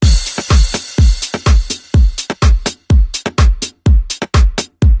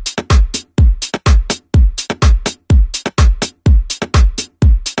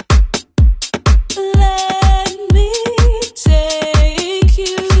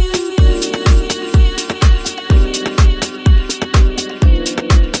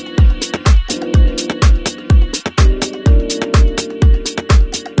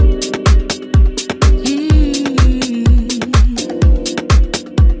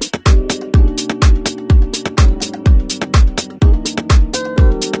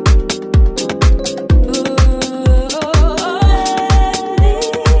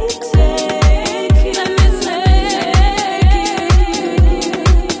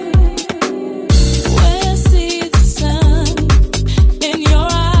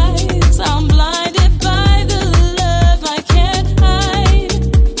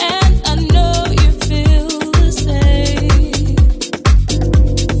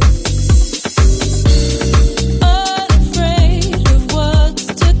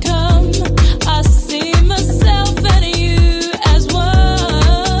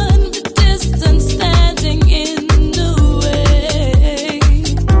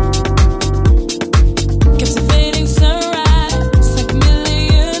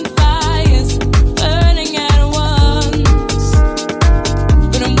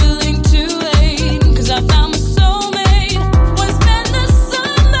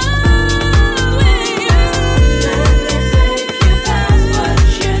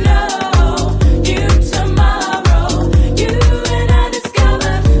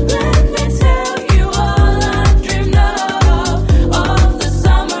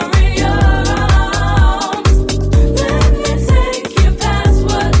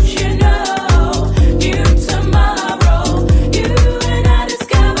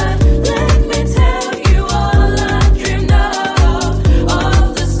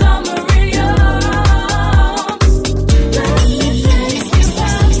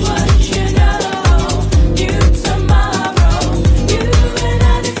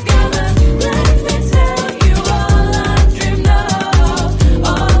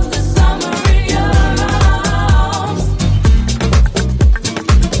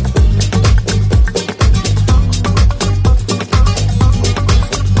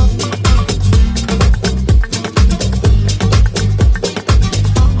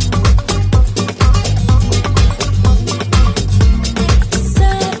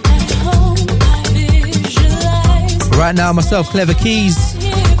right now, myself, KlevaKeys,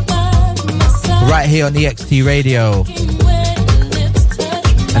 right here on EXT Radio.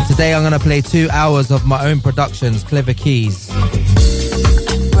 And today I'm going to play 2 hours of my own productions, KlevaKeys.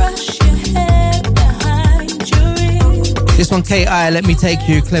 This one, K.I., Let Me Take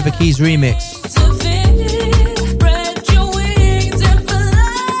You, KlevaKeys remix.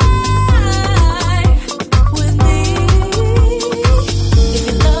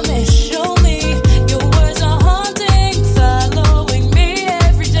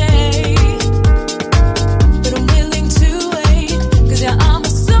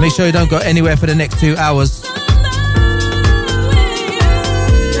 Make sure you don't go anywhere for the next 2 hours.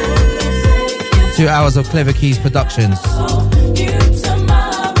 2 hours of KlevaKeys Productions.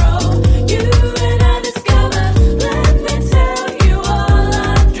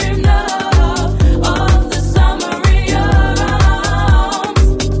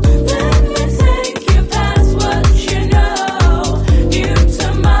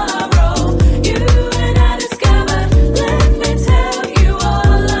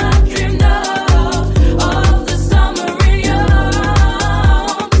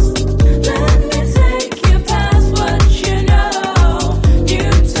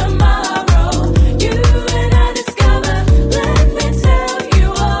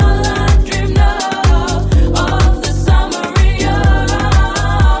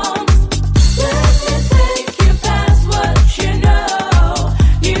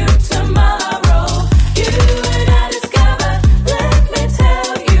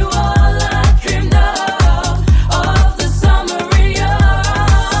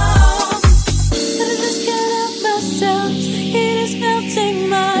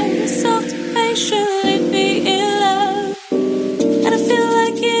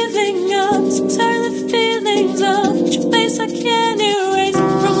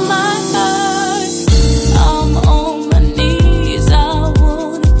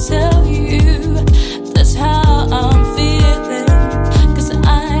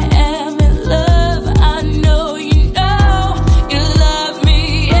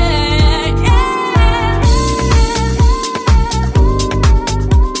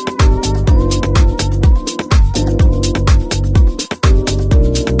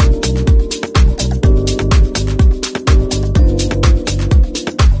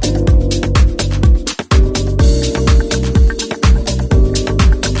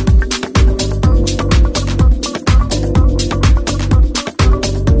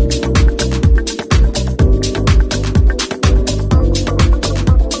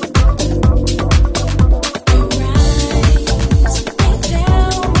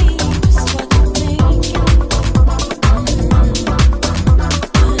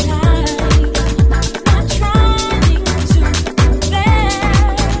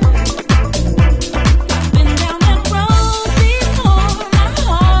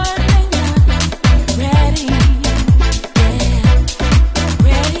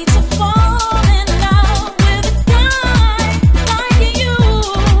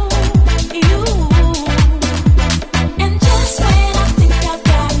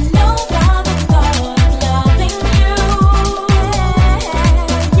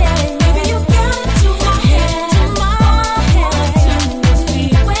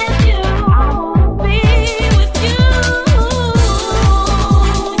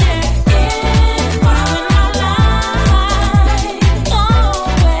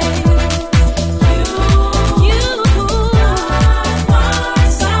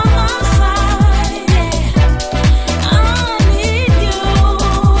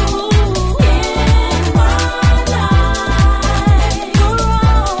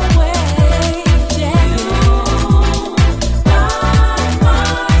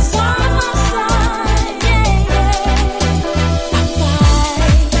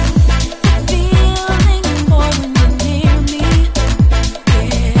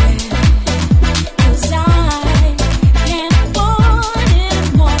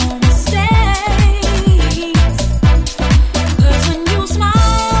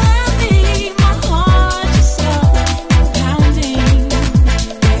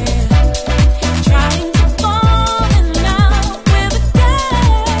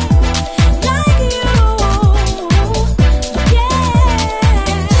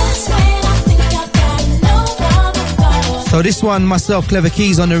 So this one, myself,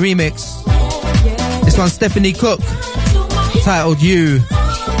 KlevaKeys on the remix. This one's Stephanie Cook, titled You.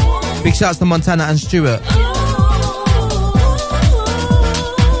 Big shouts to Montana and Stewart.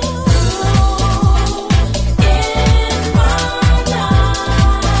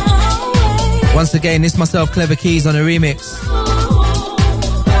 Once again, this myself, KlevaKeys on the remix.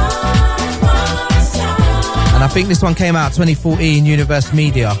 And And I think this one came out 2014, Universe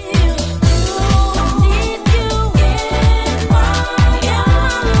Media.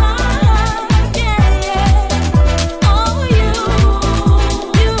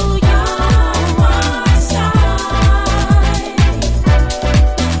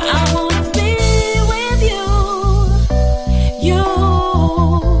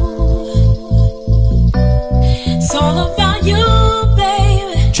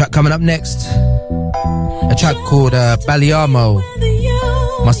 Coming up next, a track called Balliamo,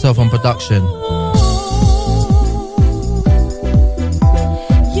 myself on production.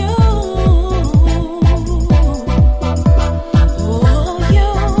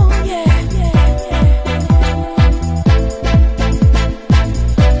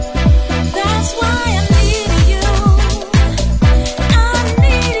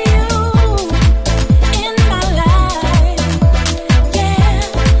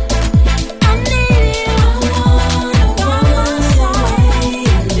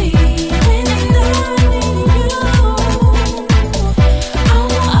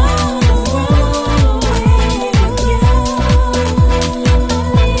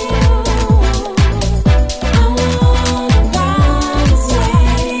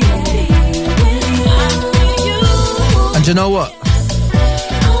 You know what?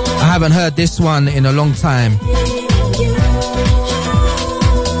 I haven't heard this one in a long time.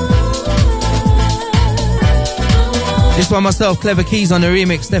 This one myself, KlevaKeys on the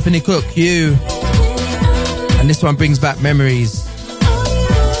remix, Stephanie Cook, you. And this one brings back memories.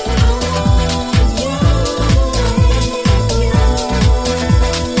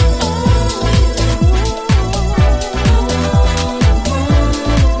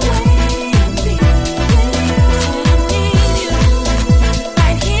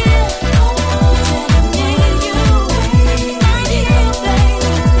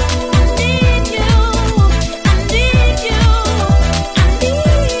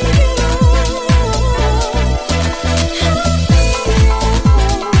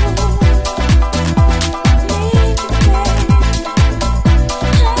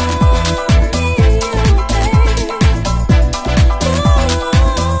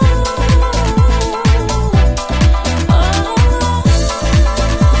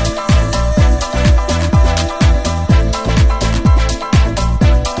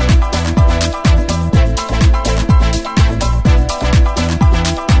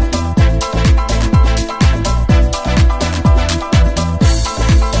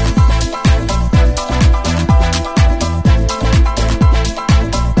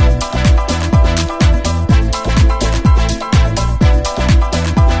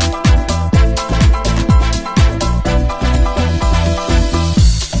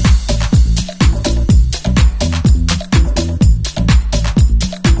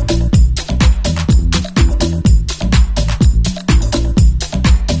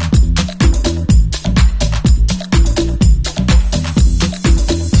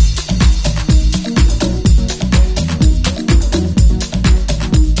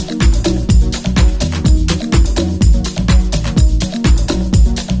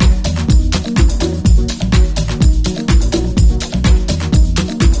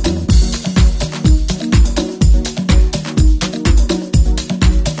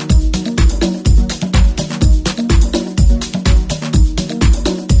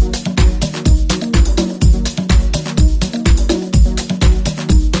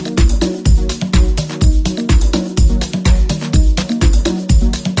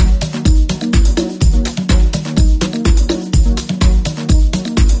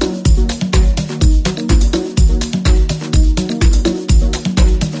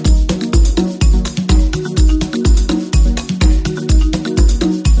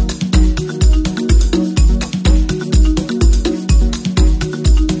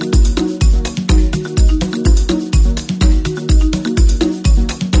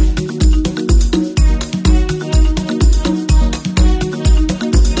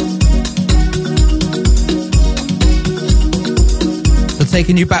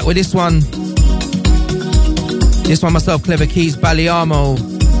 Taking you back with this one. This one myself, KlevaKeys, Balliamo.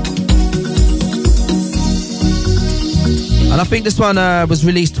 And I think this one was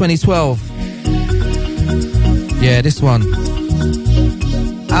released 2012. Yeah, this one.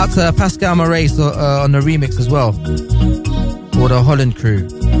 Out to Pascal Moraes on the remix as well. For the Holland crew.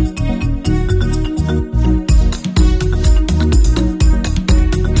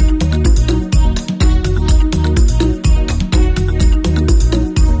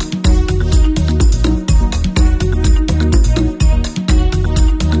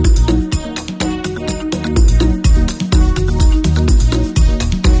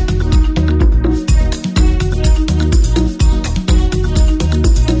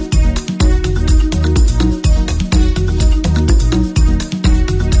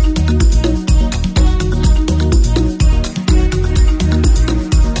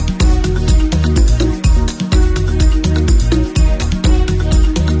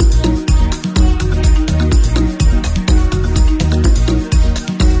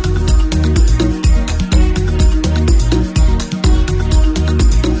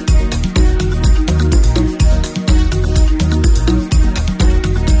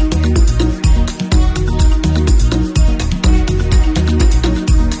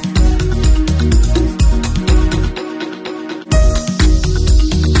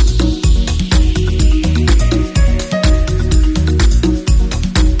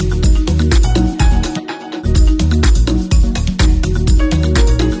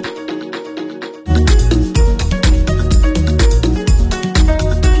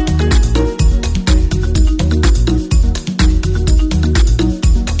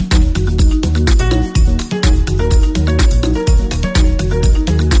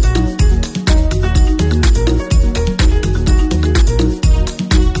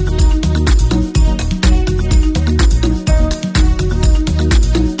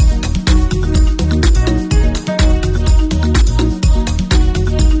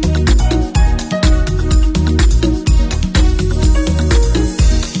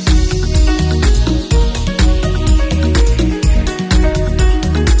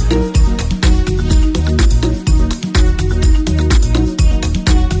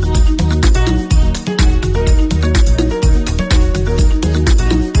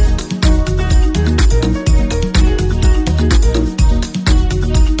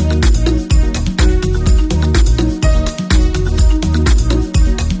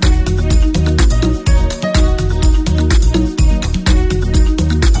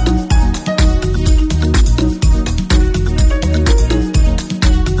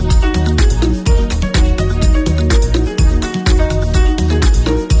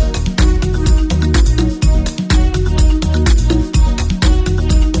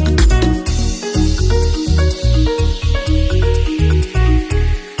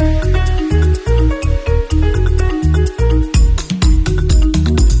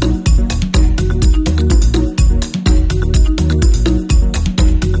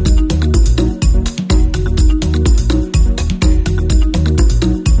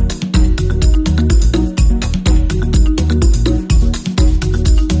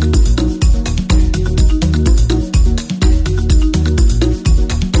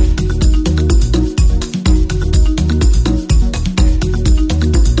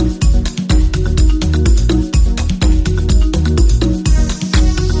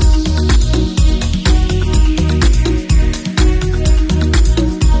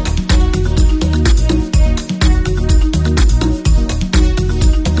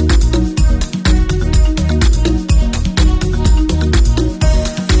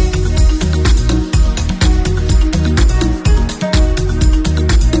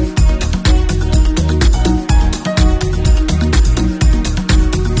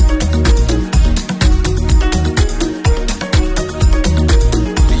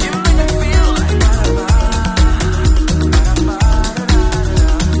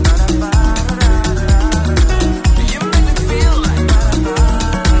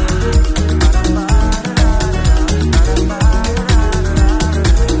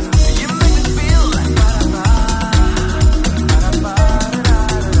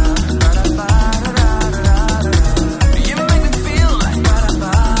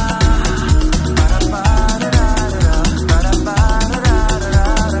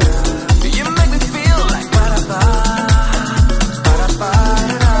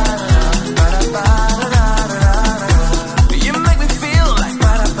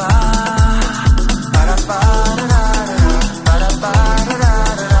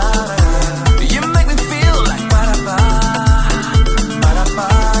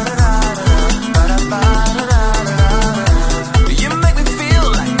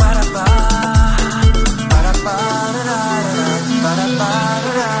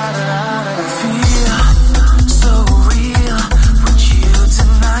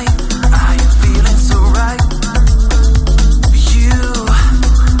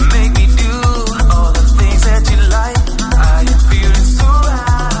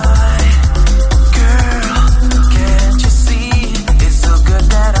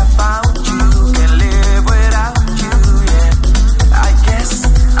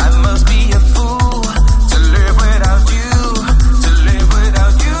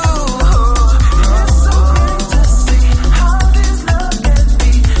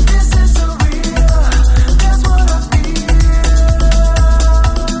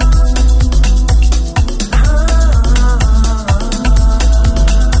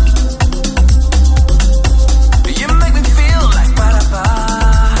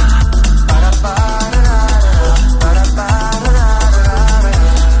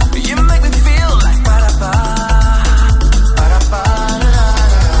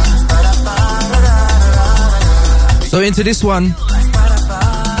 So into this one.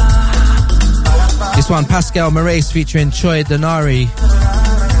 This one, Pascal Moraes featuring Choi Denari.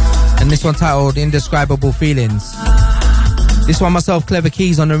 And this one titled Indescribable Feelings. This one myself,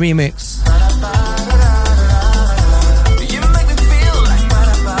 KlevaKeys on the remix.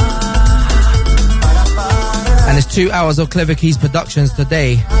 And it's 2 hours of KlevaKeys Productions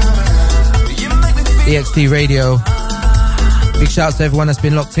today. EXT Radio. Big shouts to everyone that's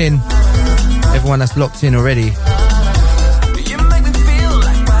been locked in. Everyone that's locked in already.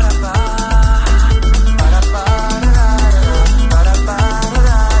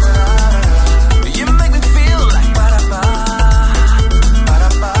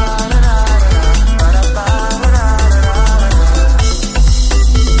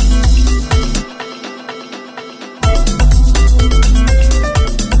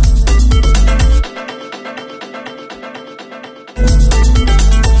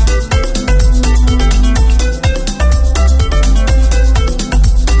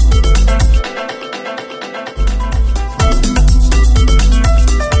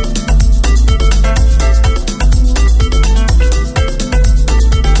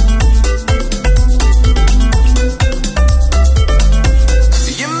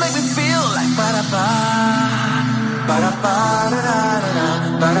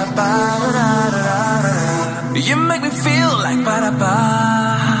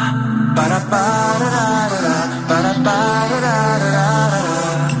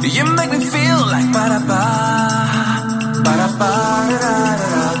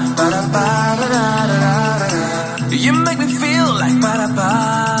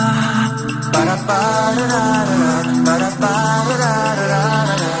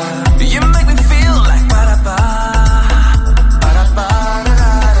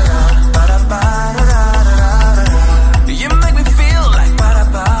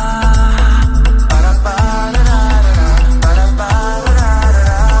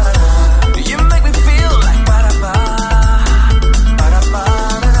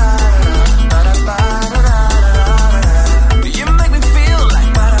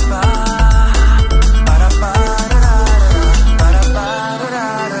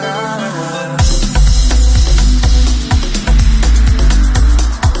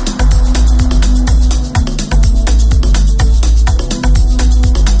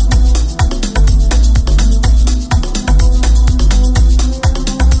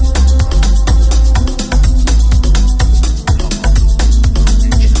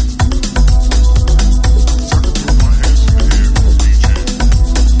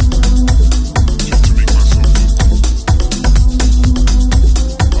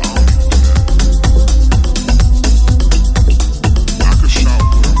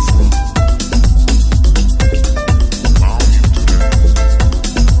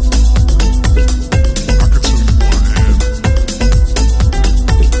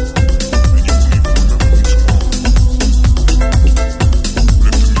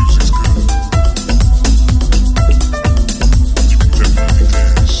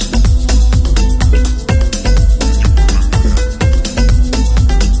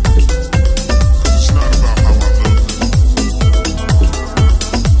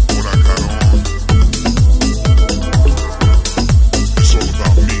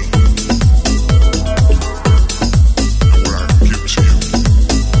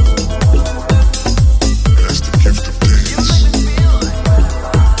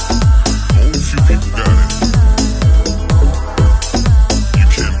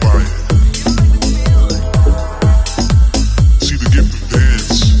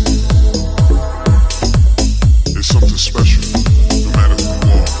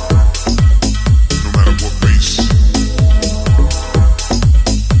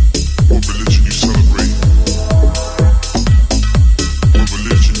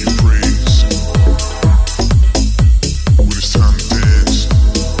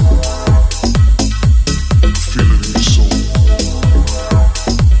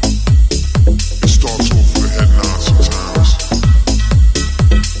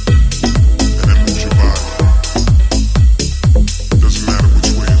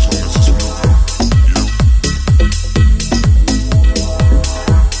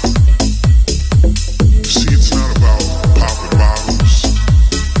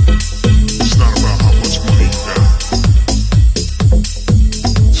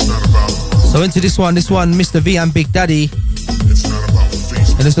 So into this one, Mr. V and Big Daddy. And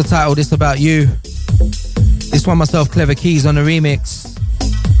this is the title, This About You. This one myself, KlevaKeys on the remix.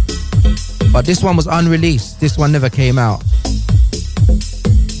 But this one was unreleased. This one never came out.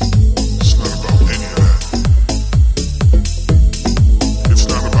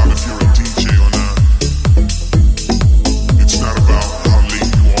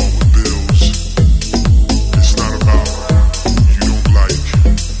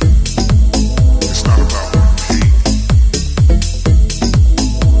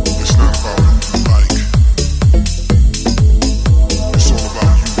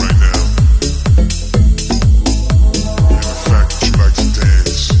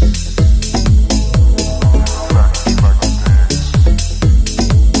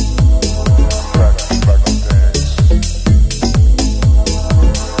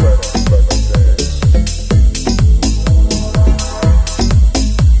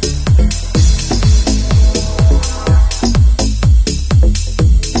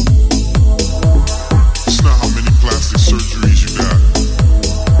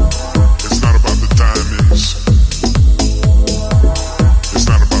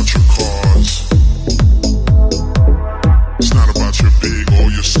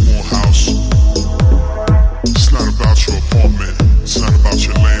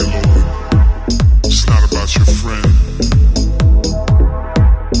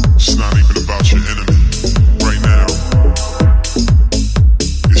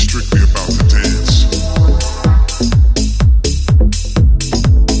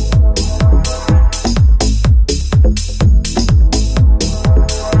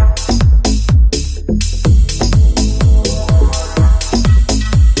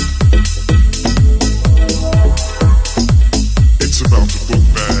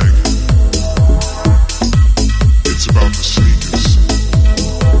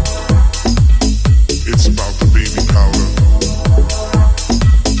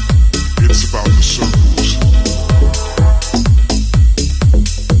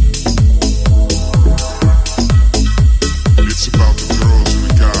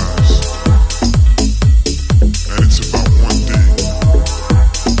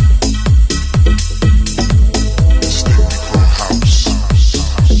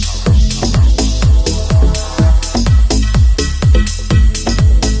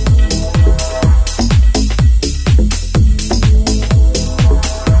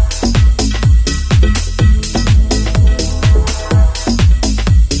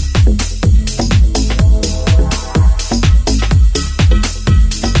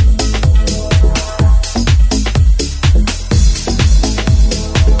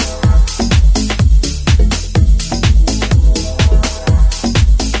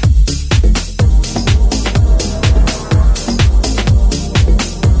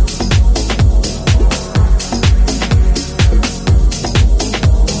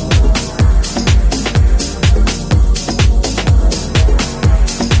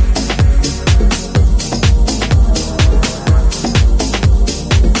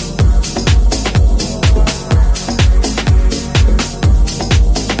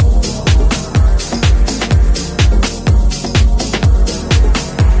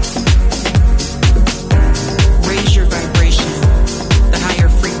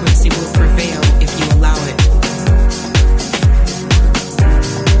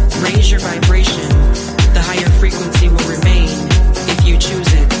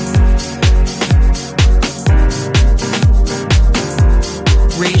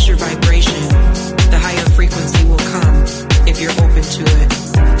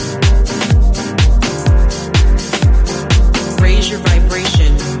 Raise your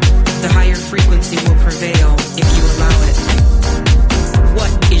vibration. The higher frequency will prevail if you allow it.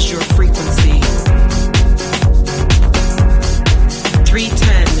 What is your frequency?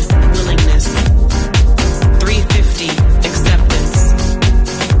 310, willingness. 350, acceptance.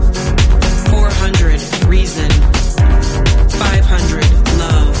 400, reason. 500,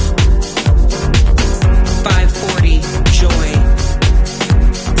 love. 540, joy.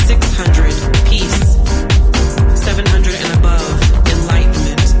 600, peace. 700 and above,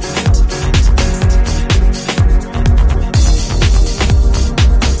 enlightenment.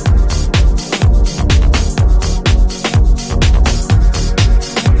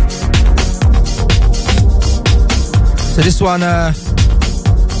 So this one,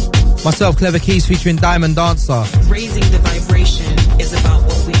 myself, KlevaKeys, featuring Diamond Dancer. Raising the vibration is about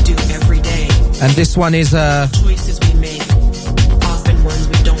what we do every day. And this one is choices we make, often ones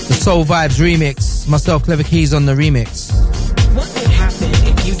we don't. the Soul Vibes remix. Myself, KlevaKeys on the remix. What would happen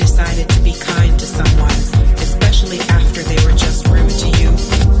if you decided to be kind to someone, especially after they were just rude to you?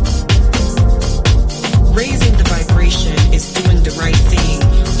 Raising the vibration is doing the right thing,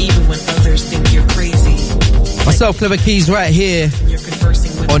 even when others think you're crazy. Myself, KlevaKeys, right here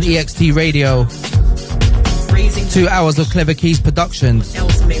on EXT Radio. 2 hours of KlevaKeys Productions.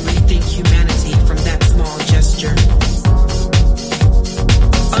 Else may rethink humanity from that small gesture.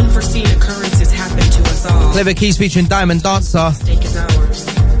 Unforeseen occurrences happen to us all. KlevaKeys featuring Diamond Dancer. Stake is ours.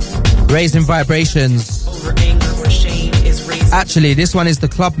 Raising vibrations. Over anger or shame is raising. Actually, this one is the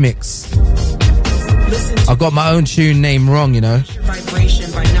club mix. I got my own tune name wrong, you know. Your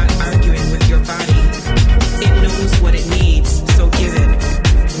vibration by not arguing with your body. It knows what it needs, so give it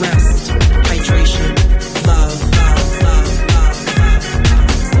rest, hydration, love, love, love, love, love,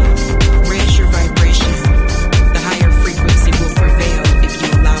 love. Raise your vibration. The higher frequency will prevail if you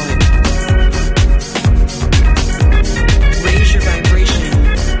allow it. Raise your vibration.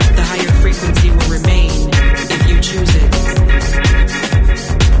 The higher frequency will remain if you choose it.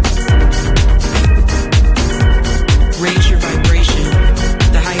 Raise your vibration.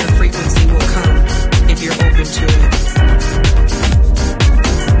 The higher frequency will come if you're open to it.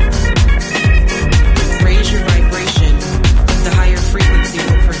 Raise your vibration. The higher frequency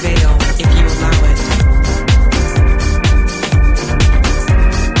will prevail if you allow it.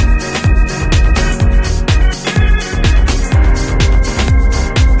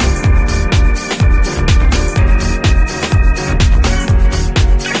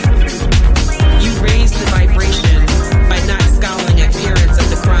 You raise the vibration by not scowling at parents of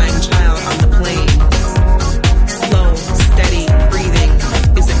the crying child on the plane. Slow, steady breathing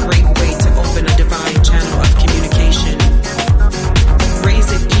is a great way to open a divine channel of communication. Raise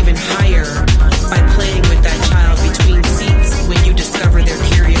it even higher by playing with that child between seats when you discover their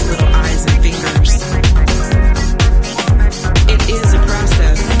curious little eyes and fingers. It is a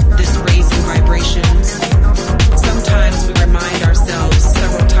process, this raising vibrations. Sometimes we remind ourselves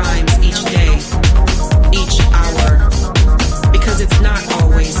several times each day, each hour, because it's not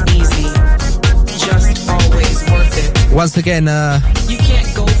always easy, just always worth it. Once again, You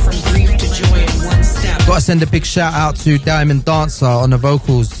can't go from grief to joy in one step. gotta send a big shout out to Diamond Dancer on the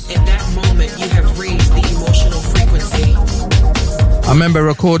vocals. In that moment, you have raised the emotional frequency. I remember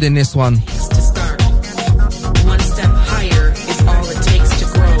recording this one. It's to start. One step higher is all it takes to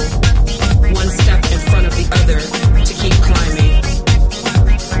grow. One step in front of the other to keep climbing.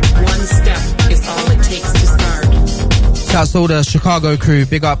 One step is all it takes to start. Shouts to all the Chicago crew.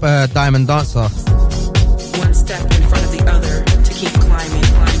 Big up Diamond Dancer. One step in front of the other to keep climbing,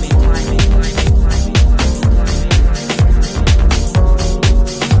 climbing, climbing, climbing, climbing, climbing.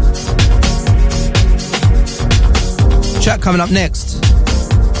 Track coming up next.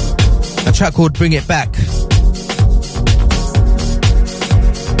 A track called Bring It Back.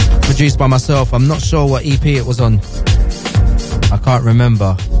 Produced by myself. I'm not sure what EP it was on. I can't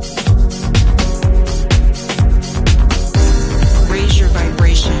remember. Raise your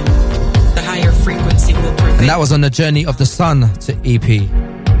vibration. The higher frequency will prevail. And that was on the Journey of the Sun to EP.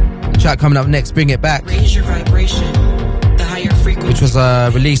 The track coming up next, Bring It Back, Raise your vibration. The higher frequency. which was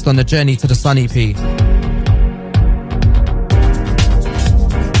released on the Journey to the Sun EP.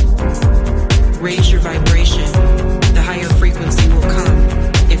 Raise your vibration. The higher frequency will come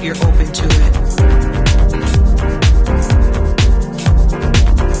if you're open to it.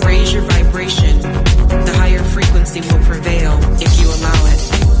 Raise your vibration. The higher frequency will prevail if you allow it.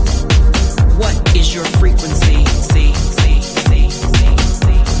 What is your frequency? See, see, see, see,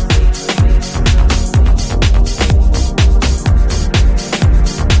 see.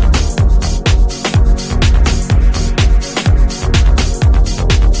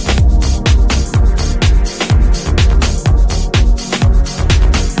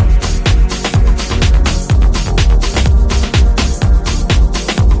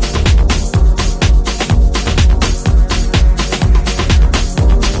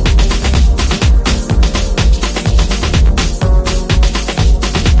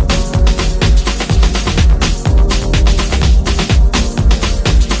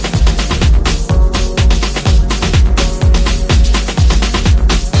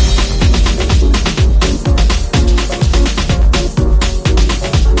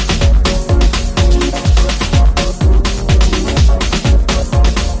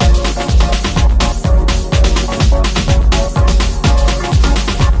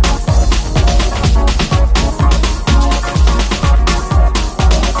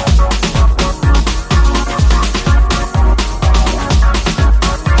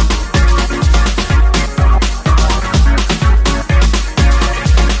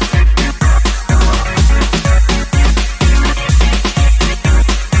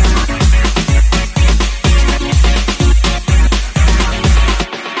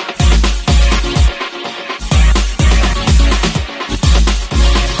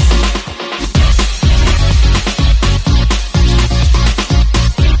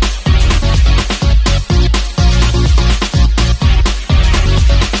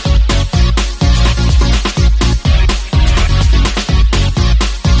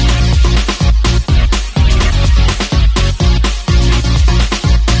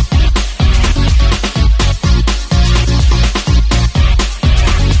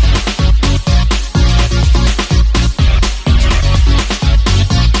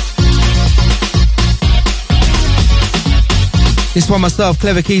 This one myself,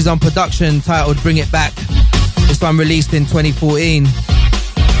 KlevaKeys on production, titled Bring It Back. This one released in 2014.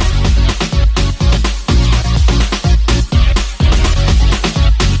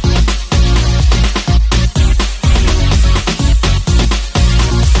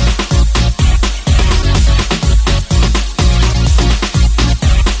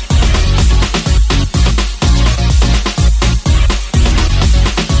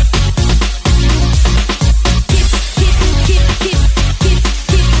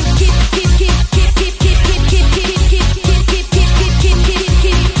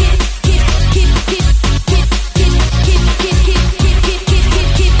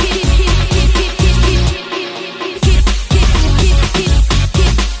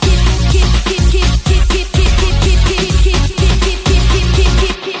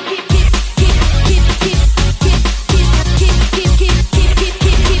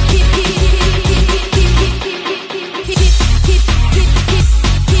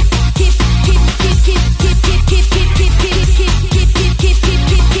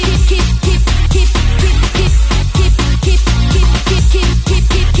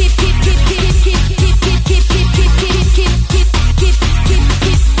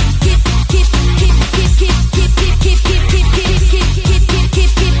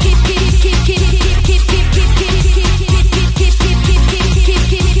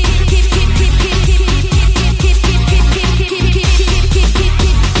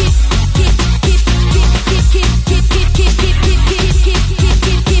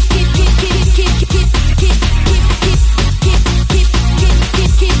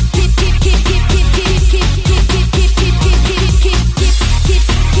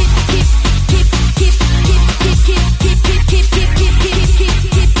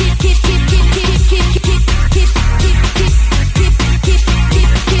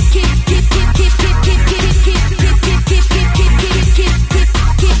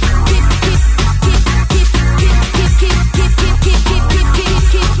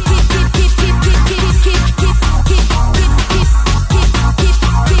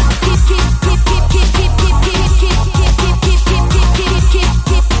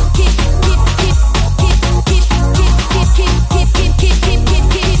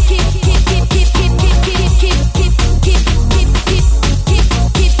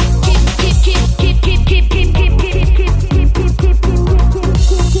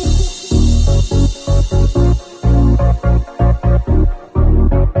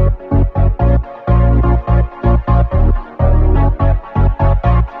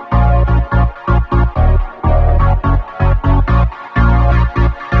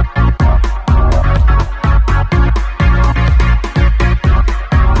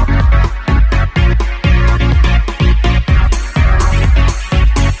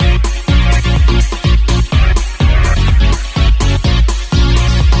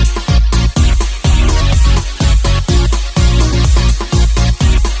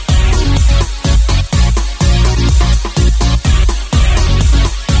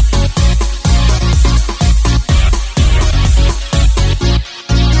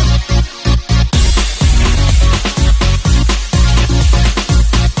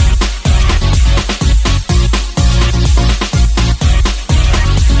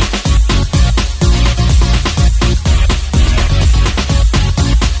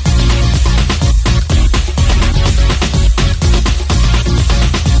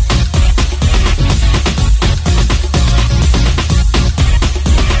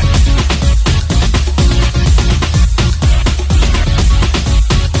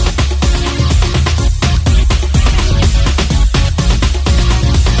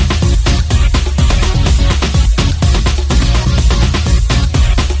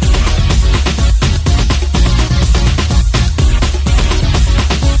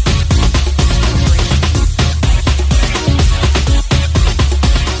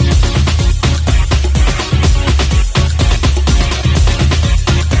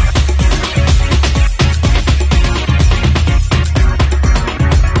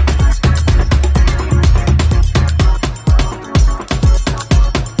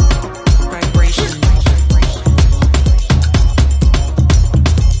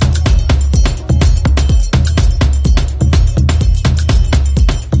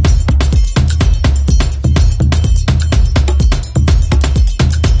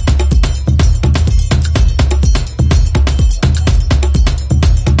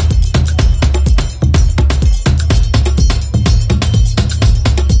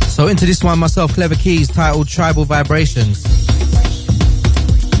 So into this one myself, KlevaKeys, titled Tribal Vibrations.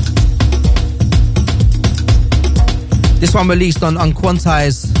 This one released on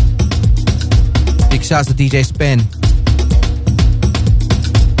Unquantize. Big shouts to DJ Spen.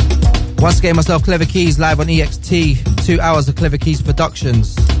 Once again, myself, KlevaKeys, live on EXT. 2 hours of KlevaKeys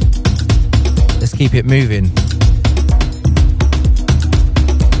Productions. Let's keep it moving.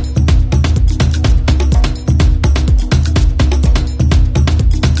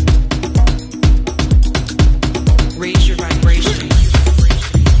 Raise your vibration.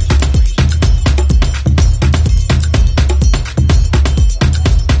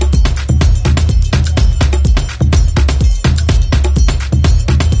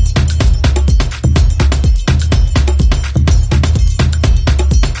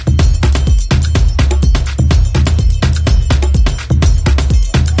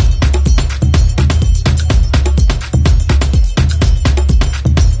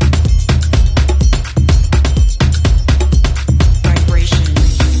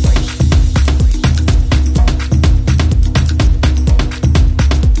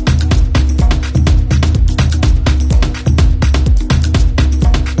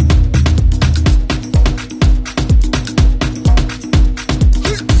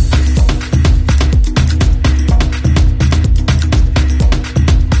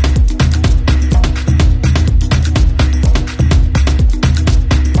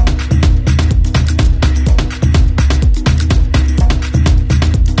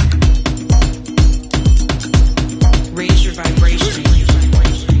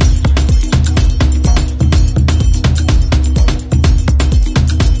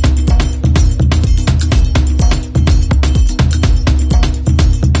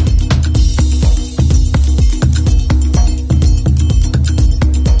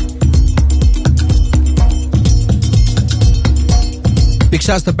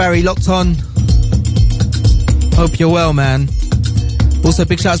 Shouts to Barry locked on. Hope you're well, man. Also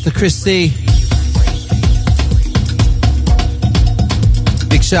big shouts to Chris C.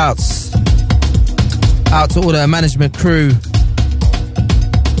 Big shouts out to all the management crew.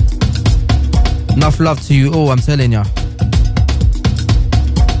 Enough love to you all, I'm telling ya.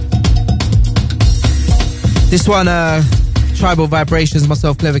 This one, Tribal Vibrations,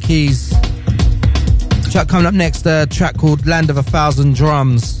 myself, KlevaKeys. Track coming up next, a track called Land of a Thousand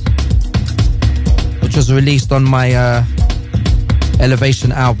Drums, which was released on my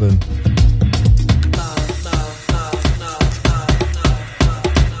Elevation album.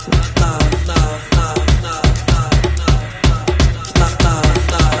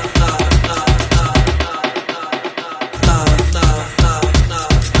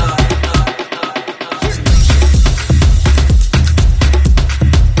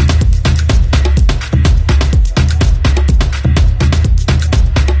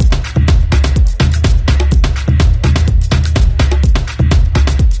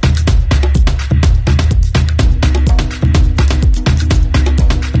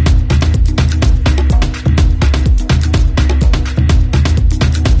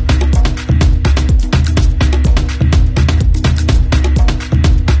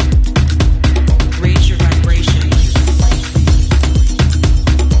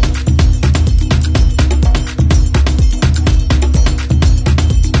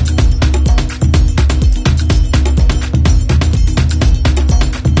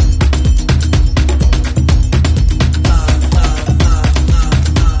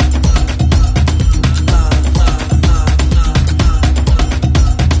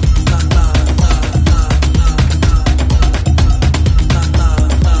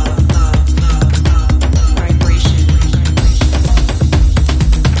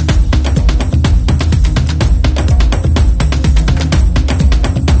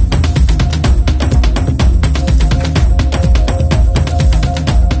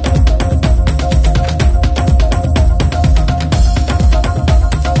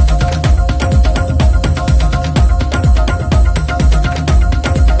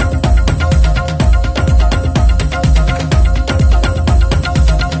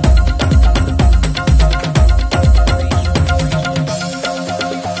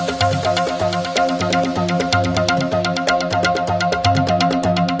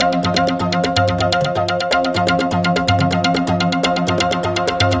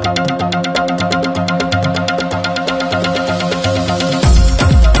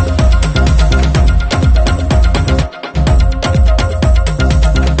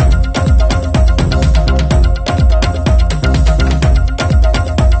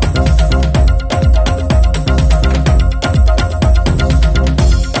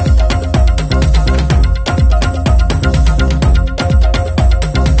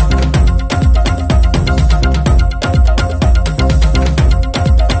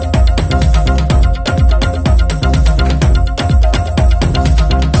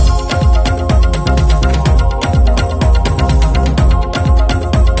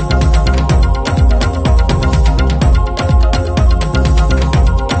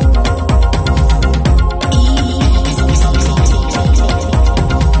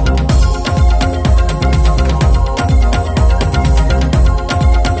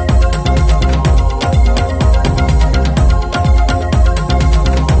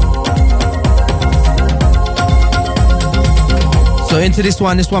 into this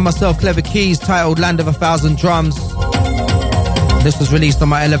one myself, KlevaKeys, titled Land of a Thousand Drums. This was released on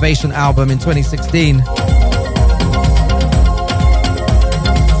my Elevation album in 2016.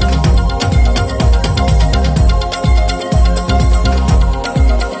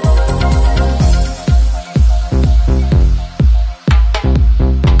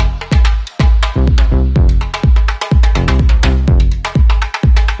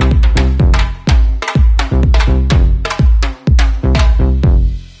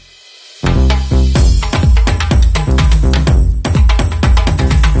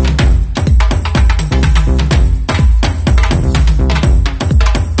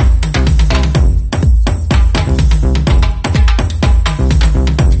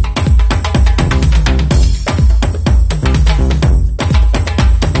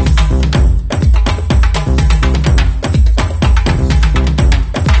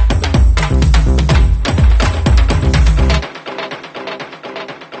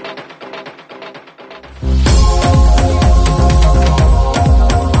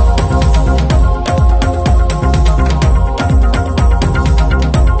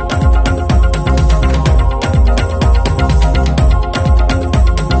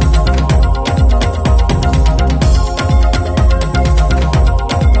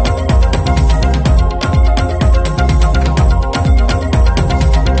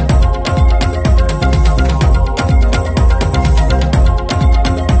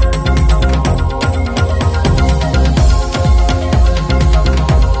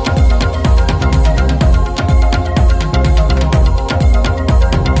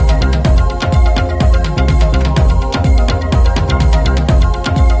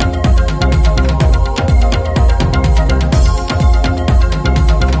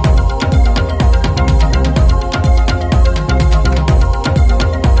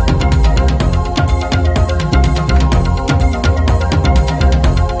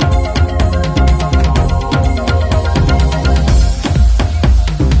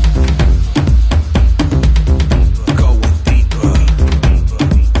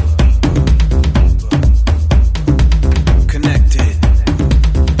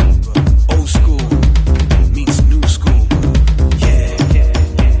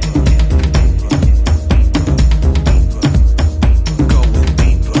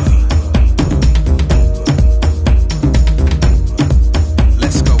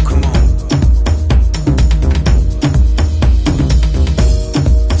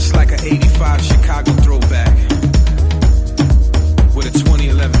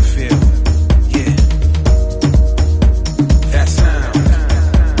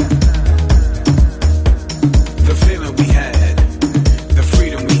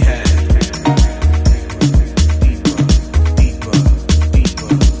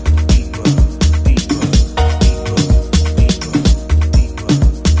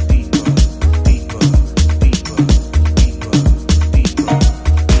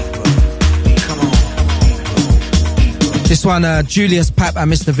 This one, Julius Pap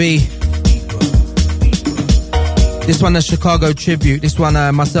and Mr. V. This one, a Chicago tribute. This one,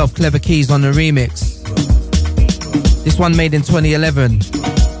 myself, KlevaKeys on the remix. This one made in 2011.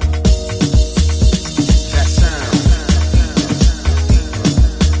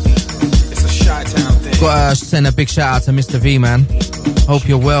 Gotta send a big shout out to Mr. V, man. Hope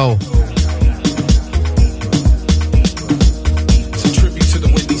you're well. It's a tribute to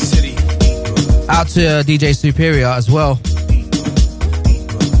the Windy City. Out to DJ Superior as well.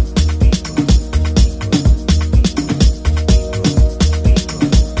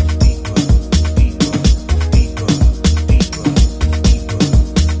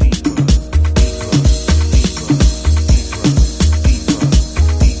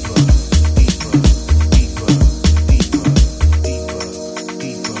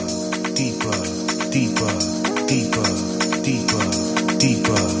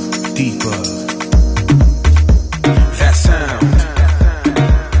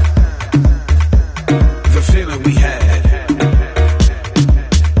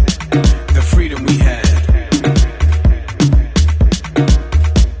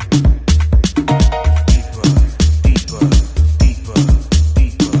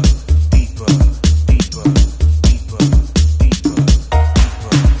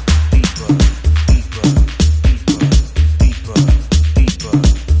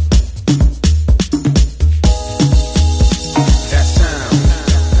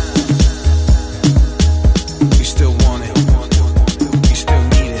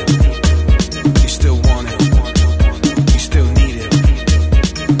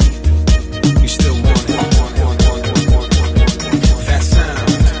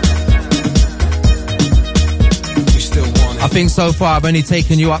 so far I've only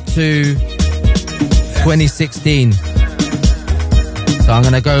taken you up to 2016. So I'm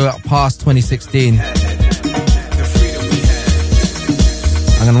going to go up past 2016.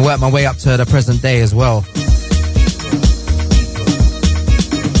 I'm going to work my way up to the present day as well.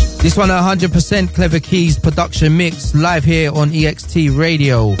 This one 100% KlevaKeys Production mix live here on EXT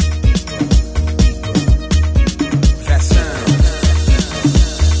Radio.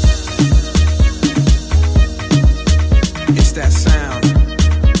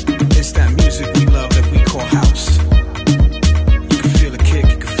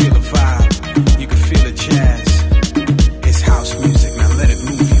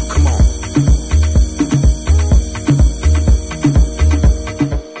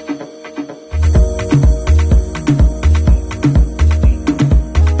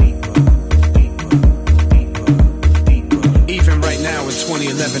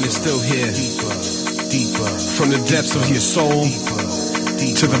 Of your soul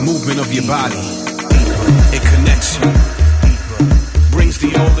to the movement of your body, it connects you, brings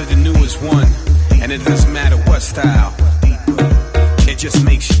the old and the new as one, and it doesn't matter what style, it just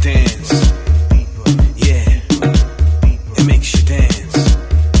makes you dance. Yeah, it makes you dance.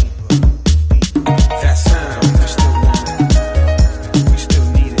 That sound, we still want it, we still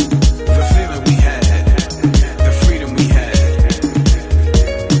need it. The feeling we had, the freedom we had.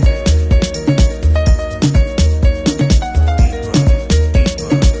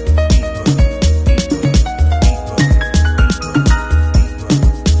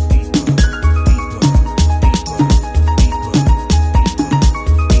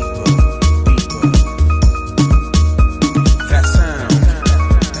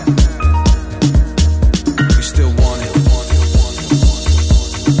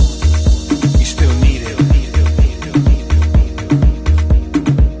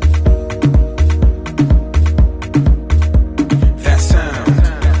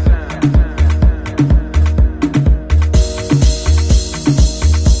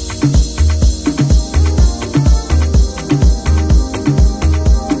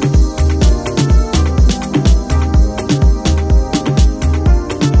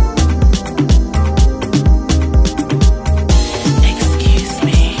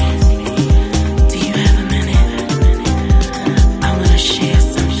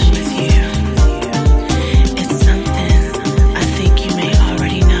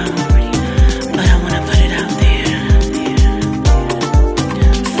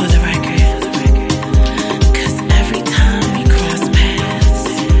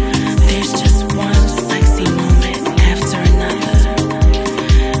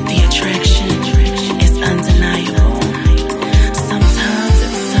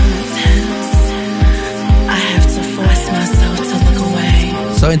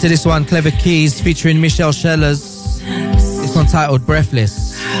 Into this one, KlevaKeys featuring Michelle Schellers. This one titled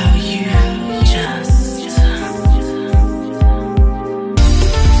Breathless.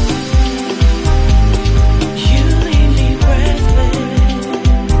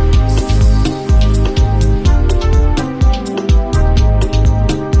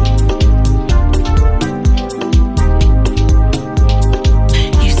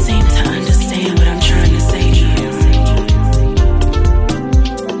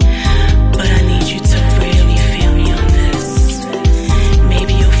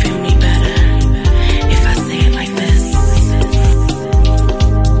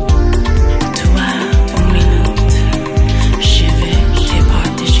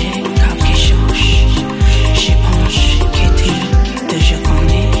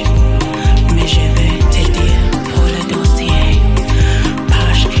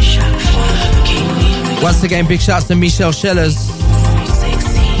 Once again, big shouts to Michelle Schellers.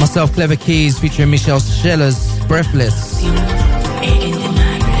 Myself, KlevaKeys, featuring Michelle Schellers, Breathless.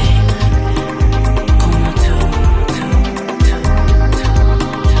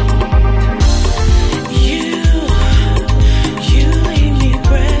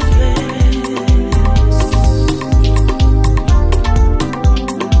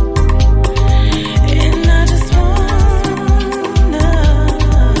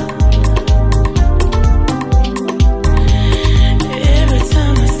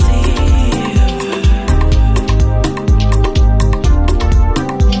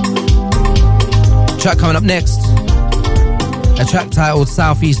 Track coming up next, a track titled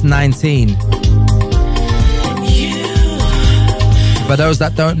Southeast 19. For those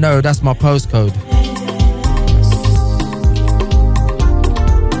that don't know, that's my postcode.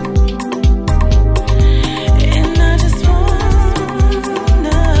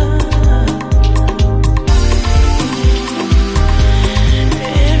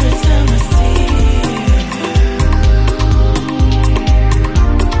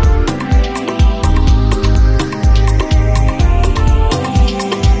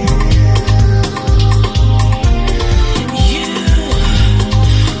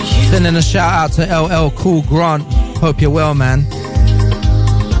 Sending a shout out to LL Cool Grant. Hope you're well, man.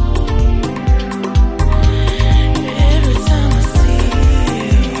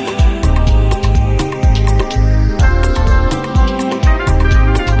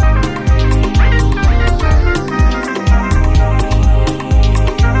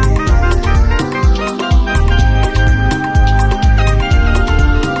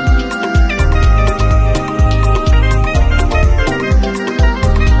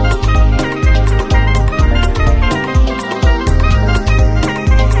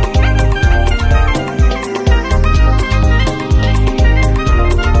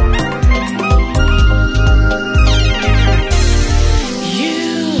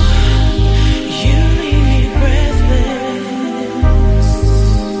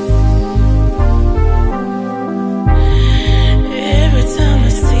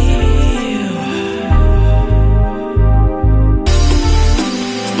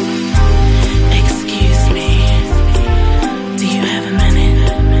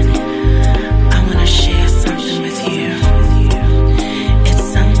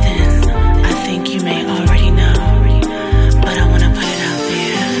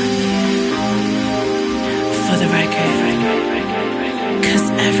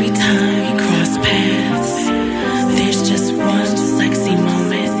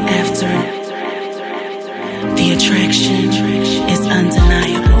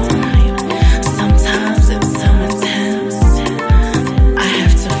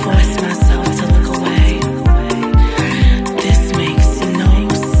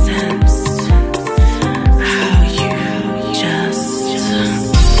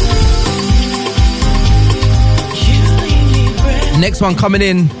 One coming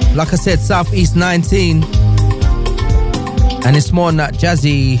in, like I said, Southeast 19, and it's more on that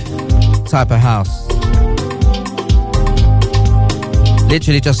jazzy type of house.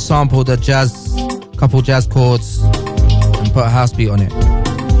 Literally just sampled a couple jazz chords and put a house beat on it.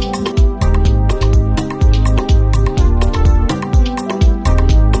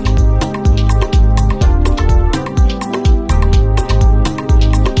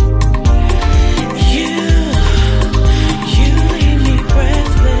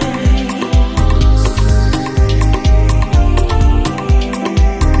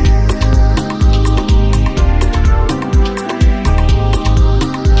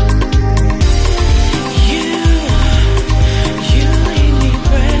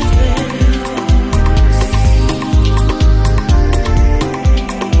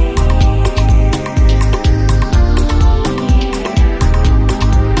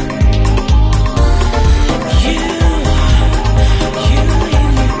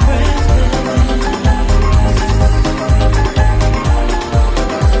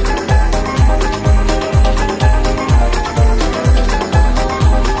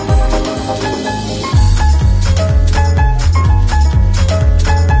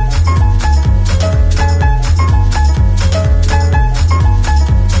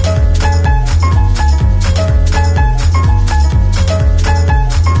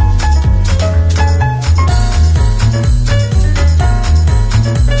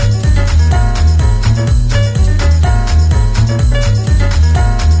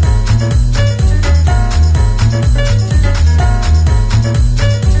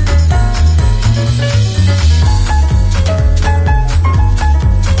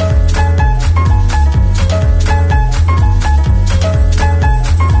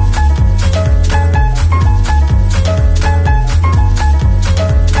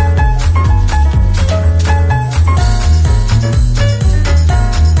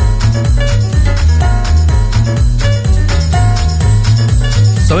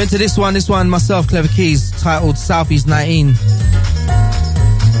 Into this one myself, KlevaKeys, titled Southeast 19.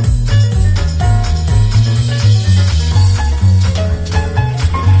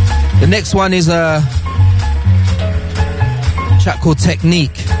 The next one is a track called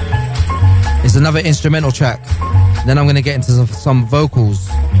Technique. It's another instrumental track. Then I'm going to get into some vocals.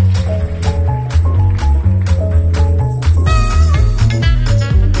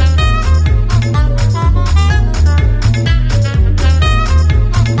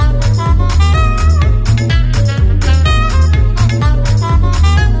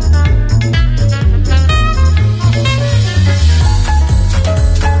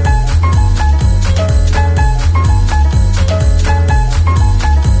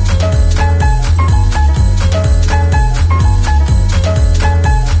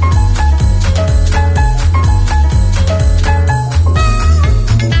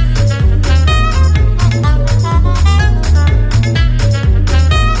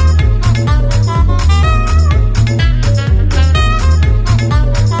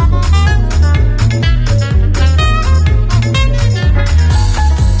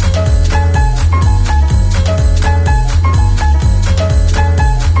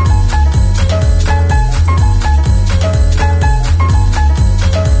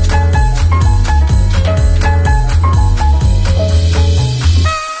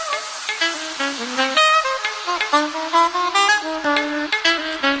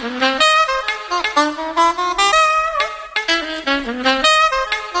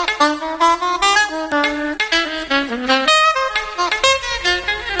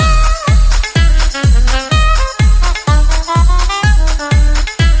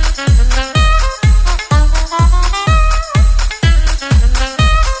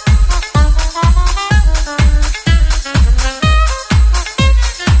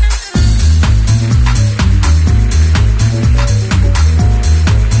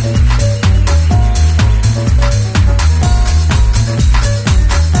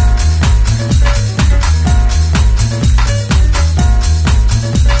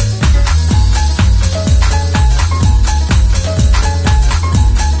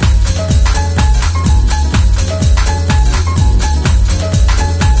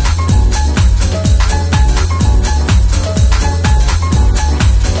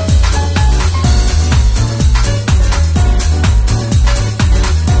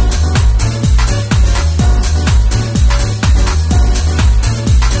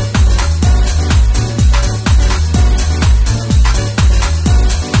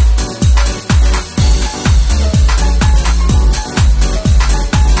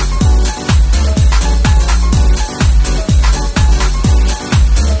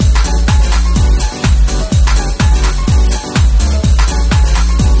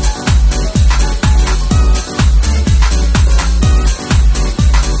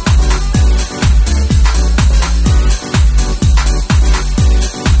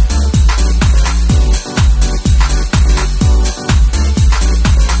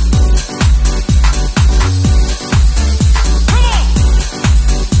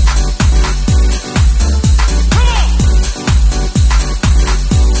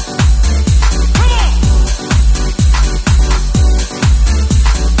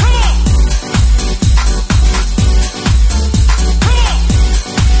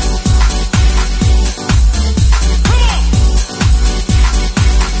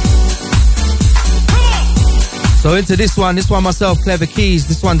 So into this one myself, KlevaKeys,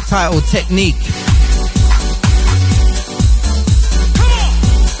 this one titled Technique.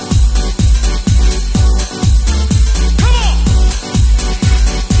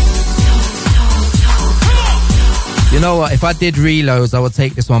 You know what, if I did reloads, I would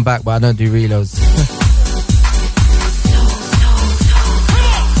take this one back, but I don't do reloads.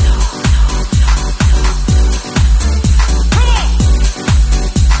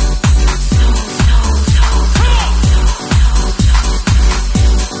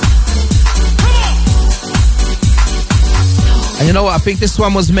 And you know what, I think this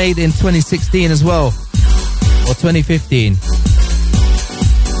one was made in 2016 as well, or 2015.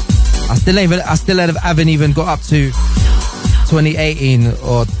 I still haven't even got up to 2018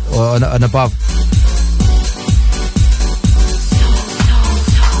 or and above.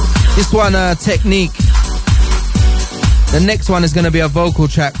 This one, Technique. The next one is going to be a vocal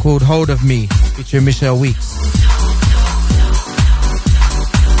track called Hold of Me, featuring Michelle Weeks.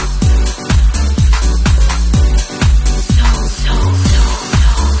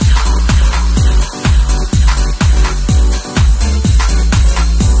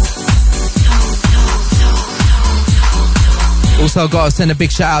 Also got to send a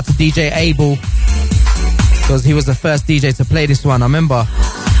big shout out to DJ Abel, because he was the first DJ to play this one. I remember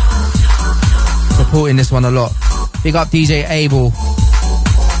supporting this one a lot. Big up DJ Abel.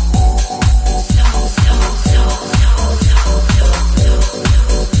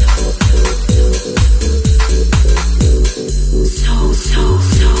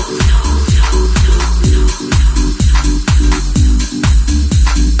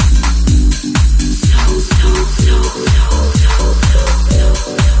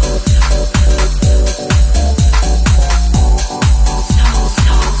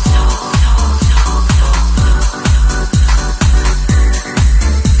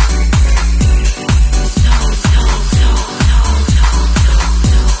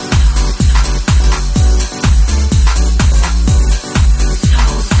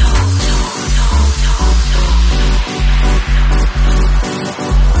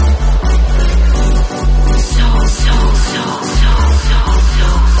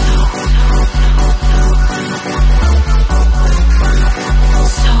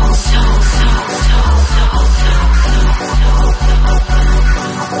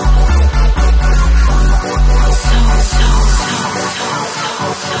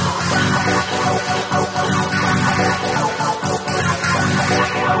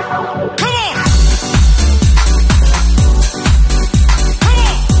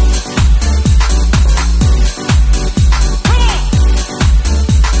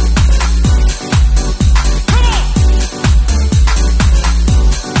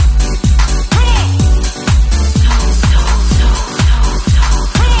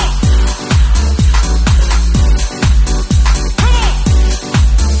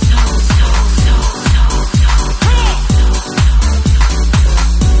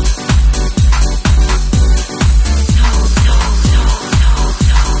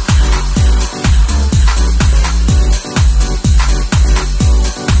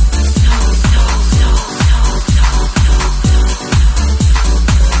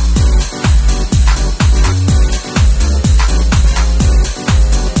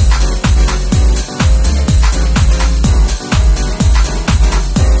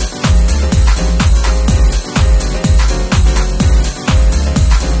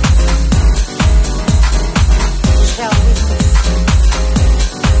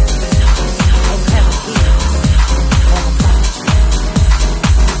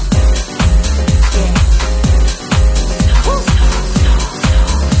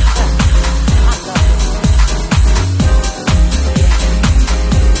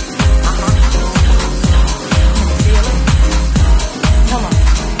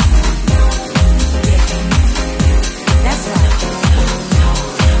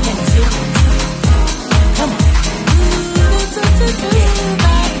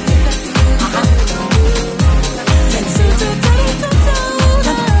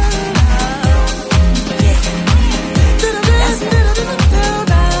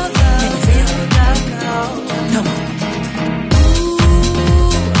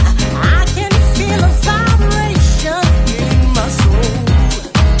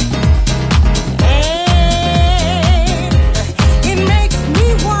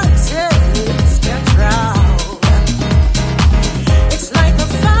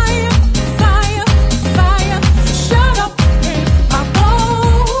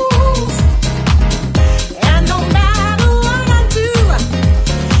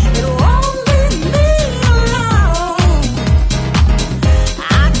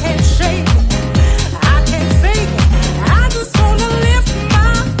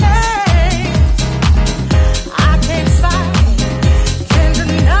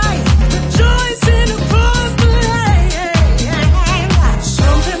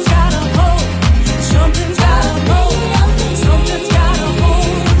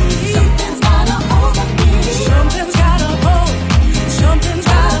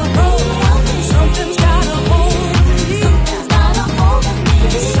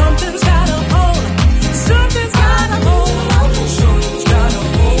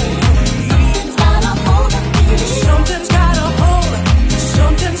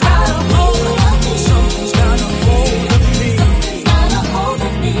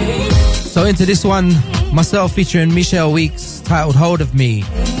 Into this one, myself featuring Michelle Weeks, titled Hold of Me.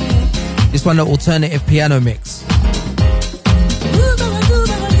 This one, the alternative piano mix.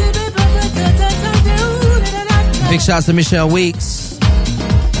 Big shout out to Michelle Weeks.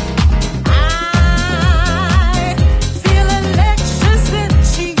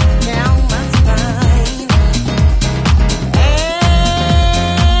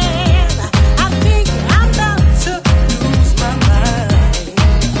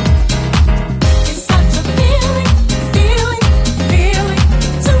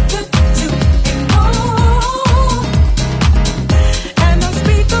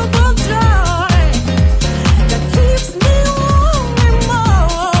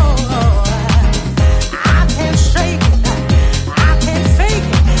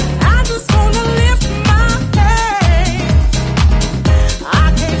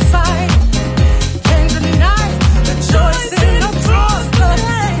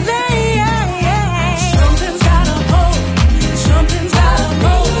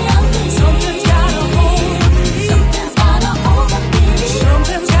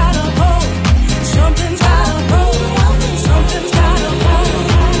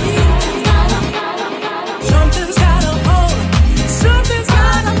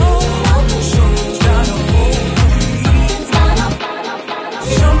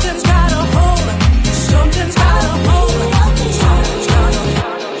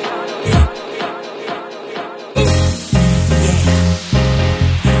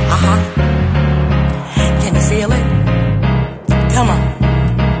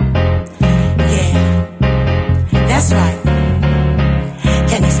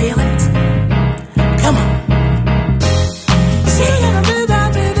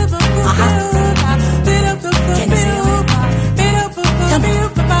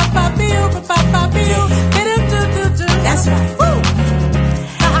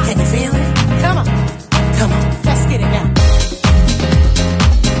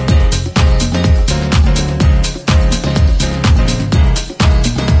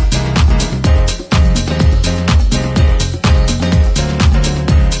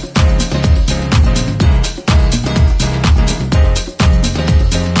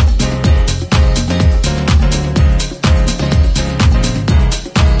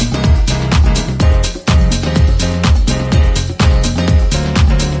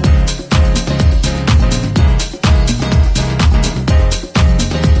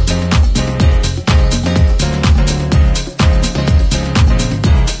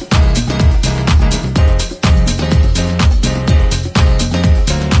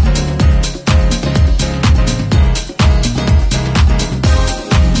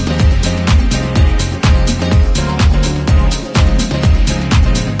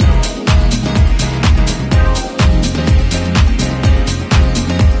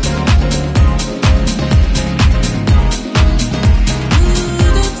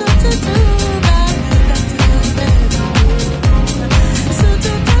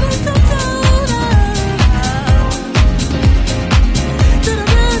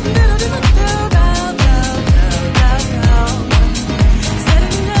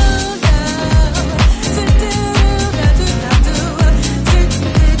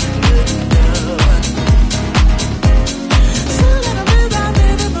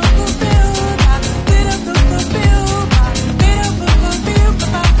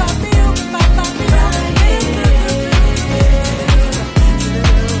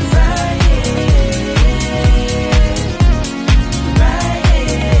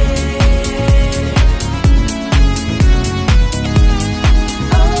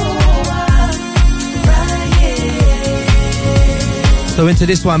 So into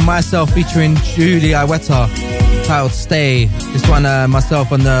this one, myself featuring Julie Iweta, titled Stay. This one,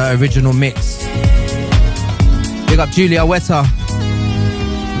 myself on the original mix. Big up Julie Iweta.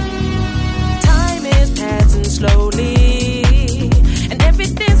 Time is passing slowly, and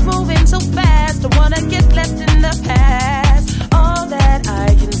everything's moving so fast. Don't wanna get left in the past. All that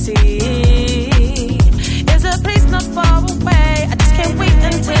I can see is a place not far away. I just can't wait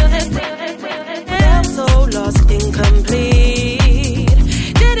until this day. Felt so lost, incomplete.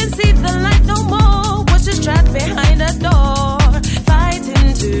 Didn't see the light no more. Was just trapped behind a door,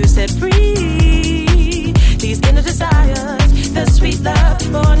 fighting to set free these inner desires.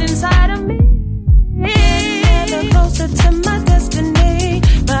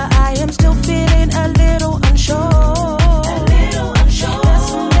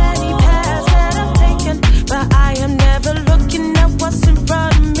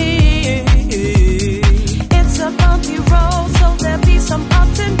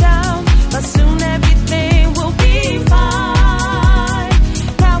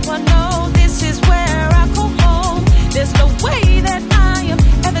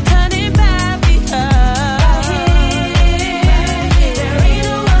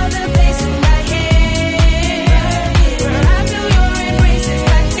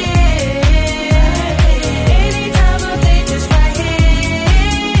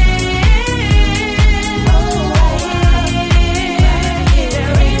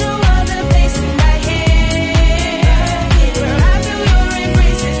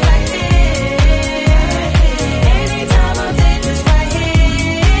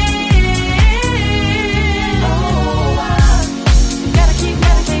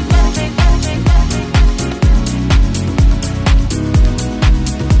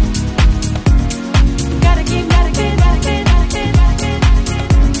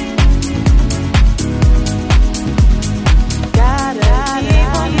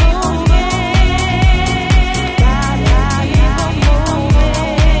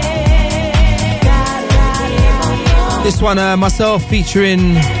 This one, myself featuring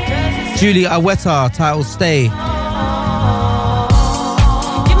Julie Aweta, titled Stay. Do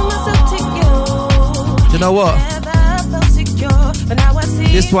you know what?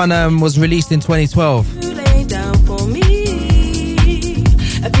 This one was released in 2012.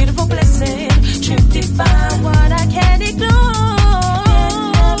 A beautiful blessing, truth divine, what I can't ignore.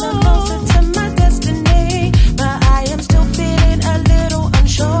 Never closer to my destiny, but I am still feeling a little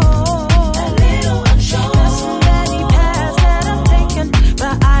unsure. There's so many paths that I've taken,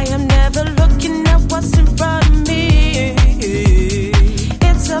 but I am never looking at what's in front of me.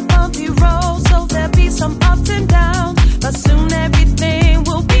 It's a bumpy road, so there'll be some ups and downs, but soon everything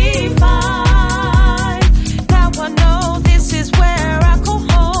will be fine. Now I know this is where I go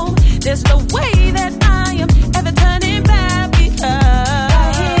home. There's no way that I am ever turning back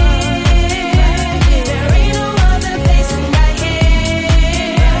because there ain't no other place like here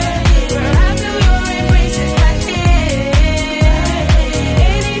where I feel your embraces like here.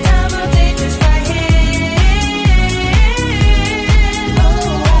 Anytime of day, just right here. Oh,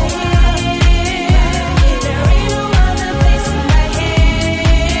 there ain't no other place like here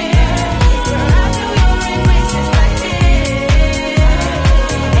where I feel your embraces like here.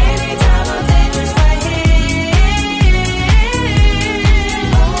 Anytime of day, just right here.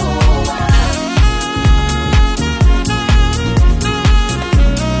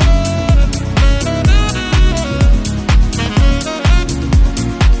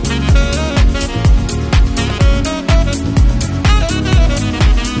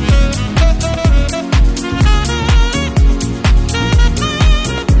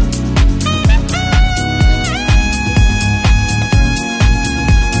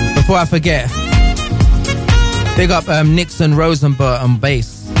 Before I forget, big up Nixon Rosenberg on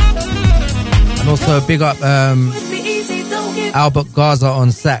bass, and also big up Albert Garza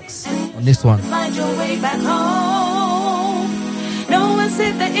on sax on this one. Find your way back home. No one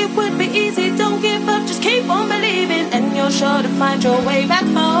said that it would be easy. Don't give up, just keep on believing, and you're sure to find your way back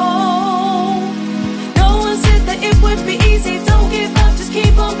home. No one said that it would be easy. Don't give up, just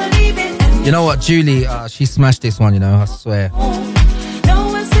keep on believing. And You know what, Julie, she smashed this one, you know, I swear. no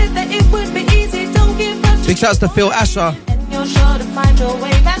one said that it would be easy. Don't give up, Big shouts to Phil Asher, and you're sure to find your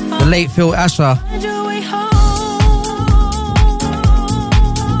way back home. the late Phil Asher. Find your way home.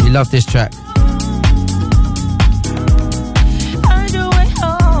 You love this track. Find your way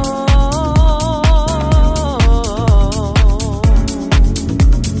home.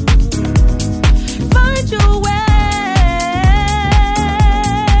 Find your way.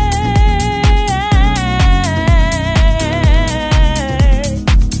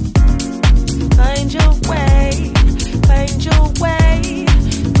 Find your way. Find your way.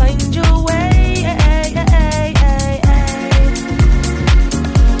 Find your way.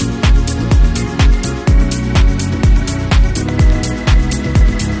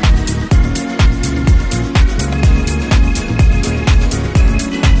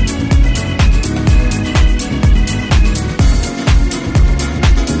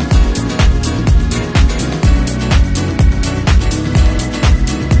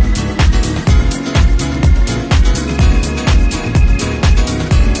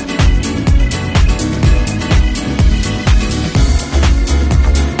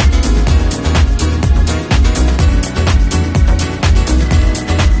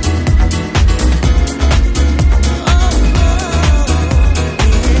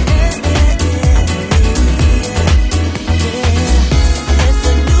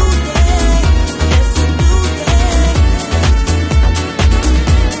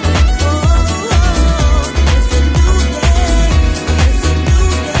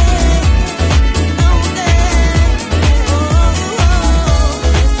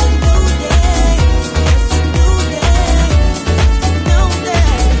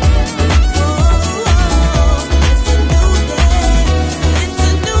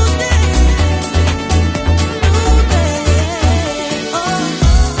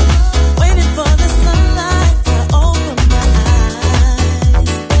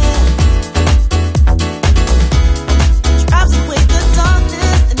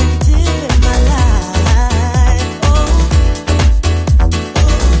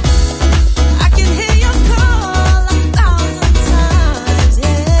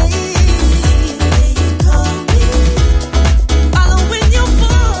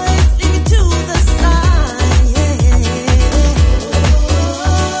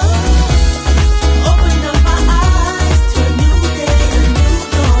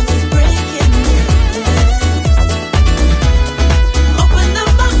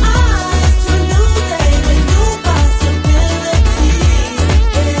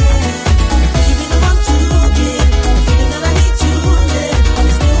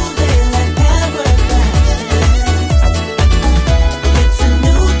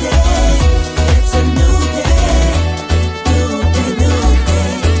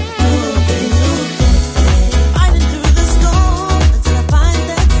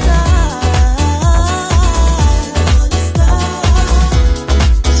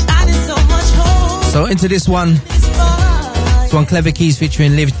 Got into this one. This one, KlevaKeys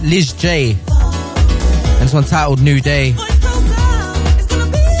featuring Liz J. And this one titled New Day. It's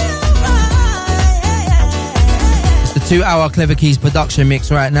the 2-hour KlevaKeys Production mix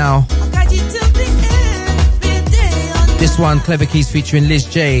right now. This one, KlevaKeys featuring Liz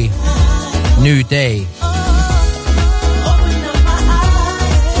J. New Day.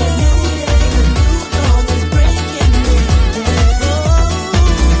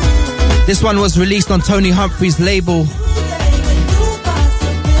 This one was released on Tony Humphrey's label,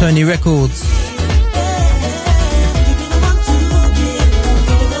 Tony Records.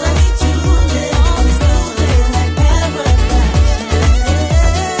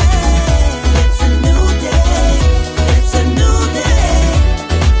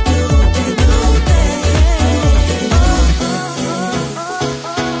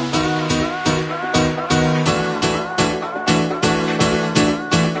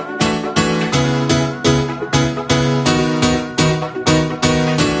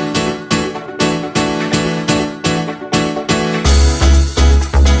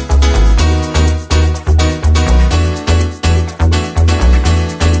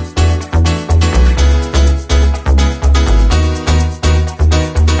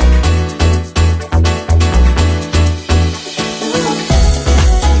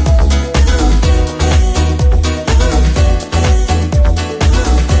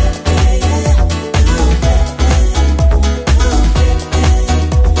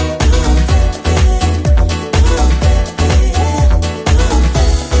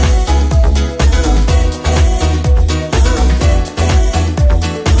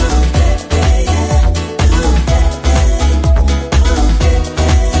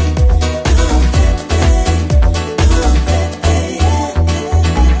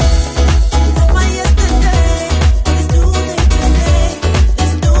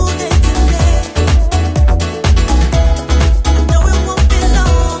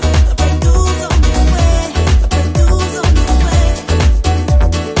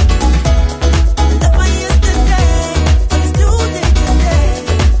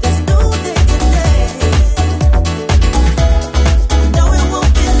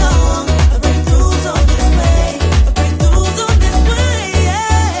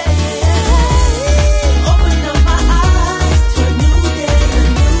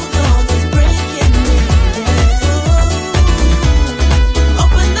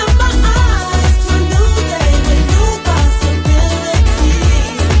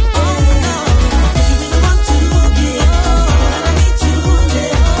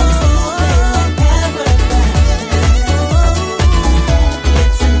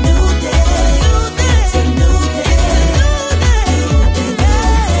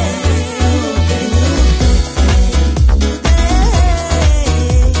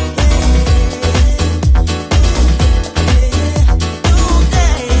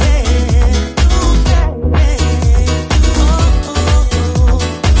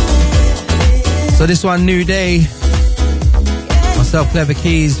 So this one, New Day. Myself,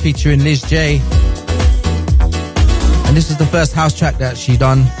 KlevaKeys, featuring Liz J. And this is the first house track that she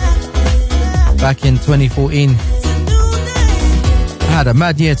done back in 2014. I had a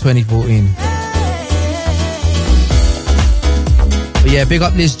mad year, 2014. But yeah, big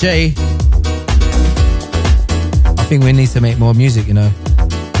up Liz J. I think we need to make more music, you know.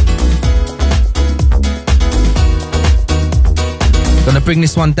 Gonna bring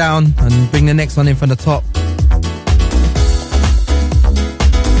this one down and bring the next one in from the top.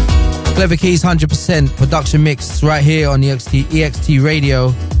 KlevaKeys 100% production mix right here on EXT Radio.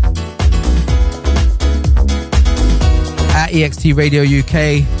 At EXT Radio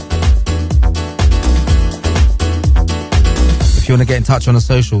UK. If you want to get in touch on the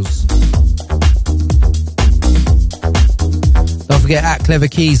socials. Don't forget at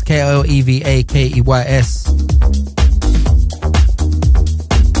KlevaKeys, KlevaKeys.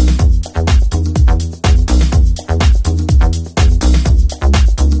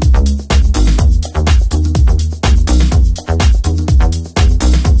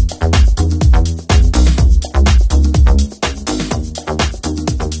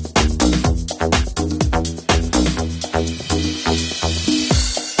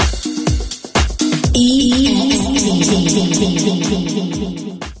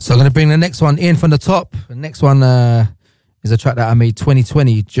 So I'm going to bring the next one in from the top. The next one is a track that I made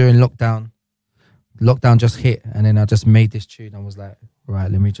 2020 during lockdown. Lockdown just hit, and then I just made this tune. I was like,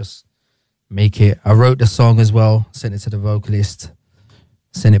 right, let me just make it. I wrote the song as well, sent it to the vocalist,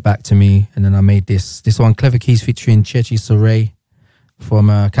 sent it back to me, and then I made this. This one, KlevaKeys featuring Chechi Soray from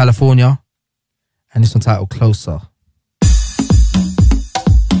California, and this one titled Closer.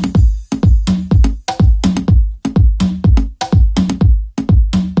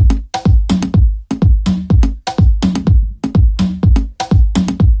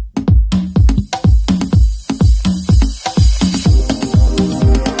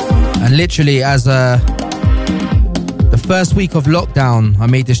 literally as the first week of lockdown, I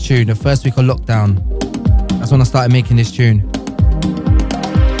made this tune. The first week of lockdown, that's when I started making this tune.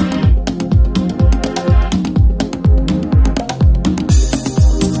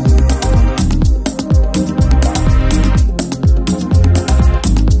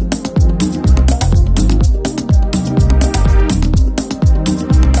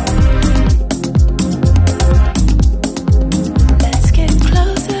 Let's get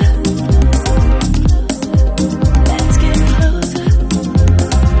closer.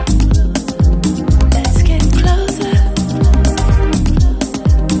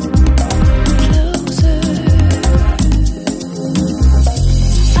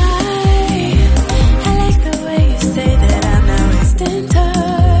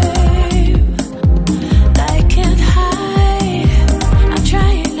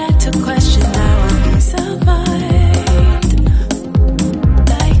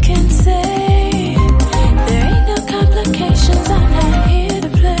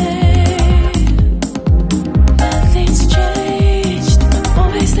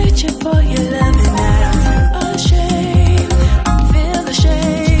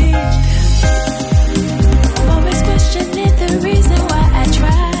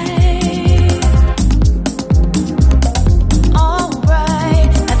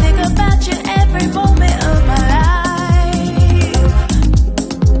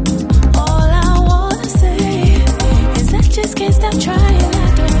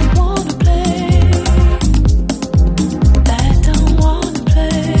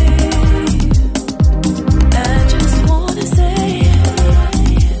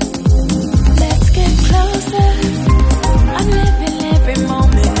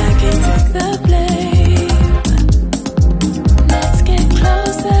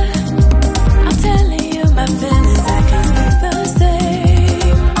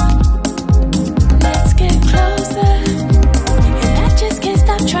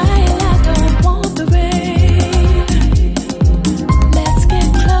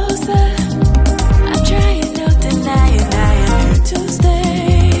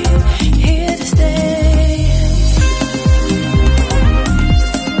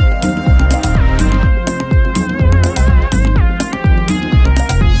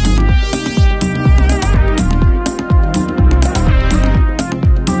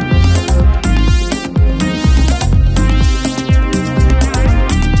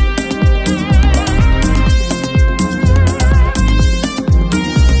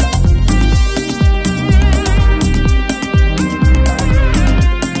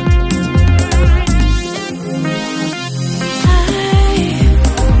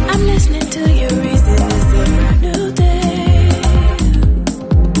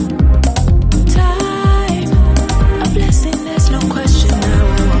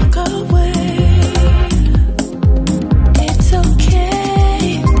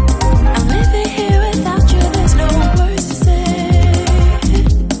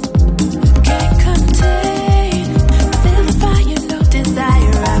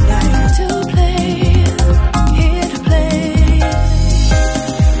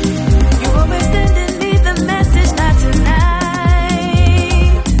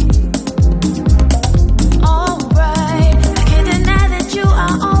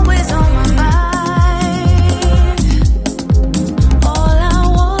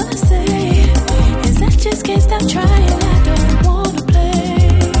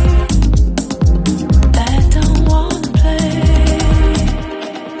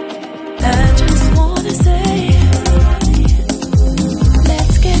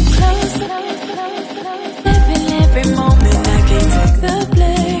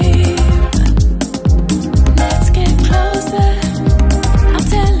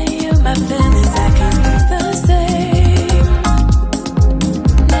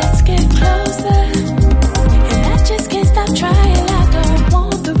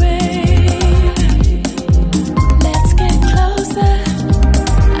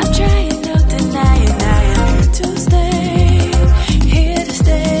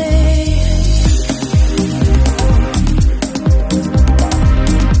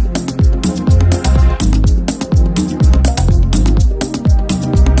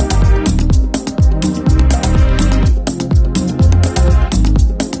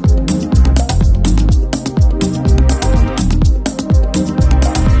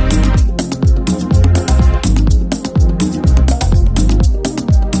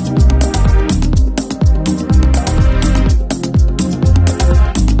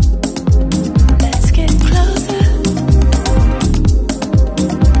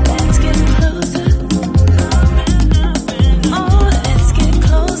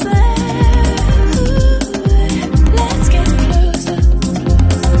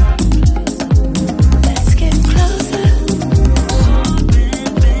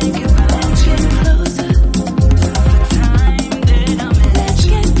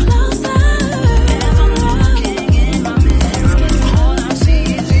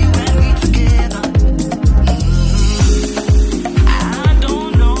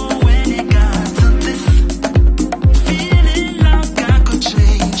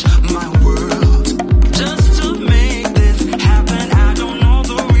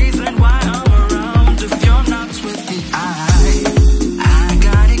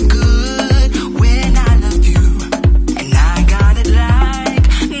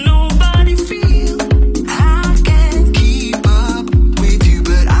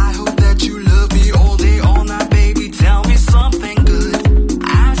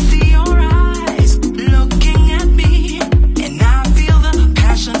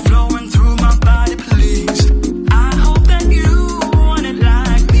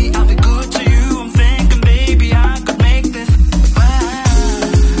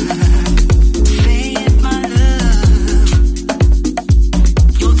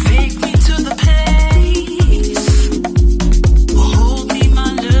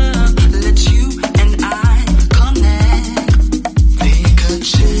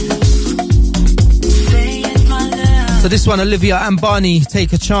 this one, Olivia and Barney,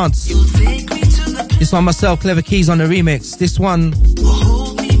 Take a Chance. This one myself, KlevaKeys on the remix. This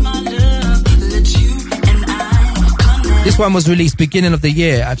one was released beginning of the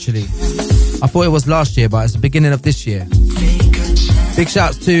year, actually. I thought it was last year, but it's the beginning of this year. Big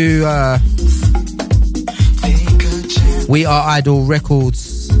shouts to We Are Idol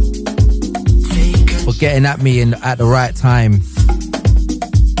Records for getting at me at the right time,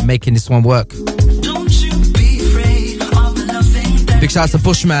 making this one work. Big shouts to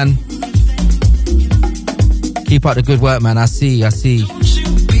Bushman. Keep up the good work, man. I see.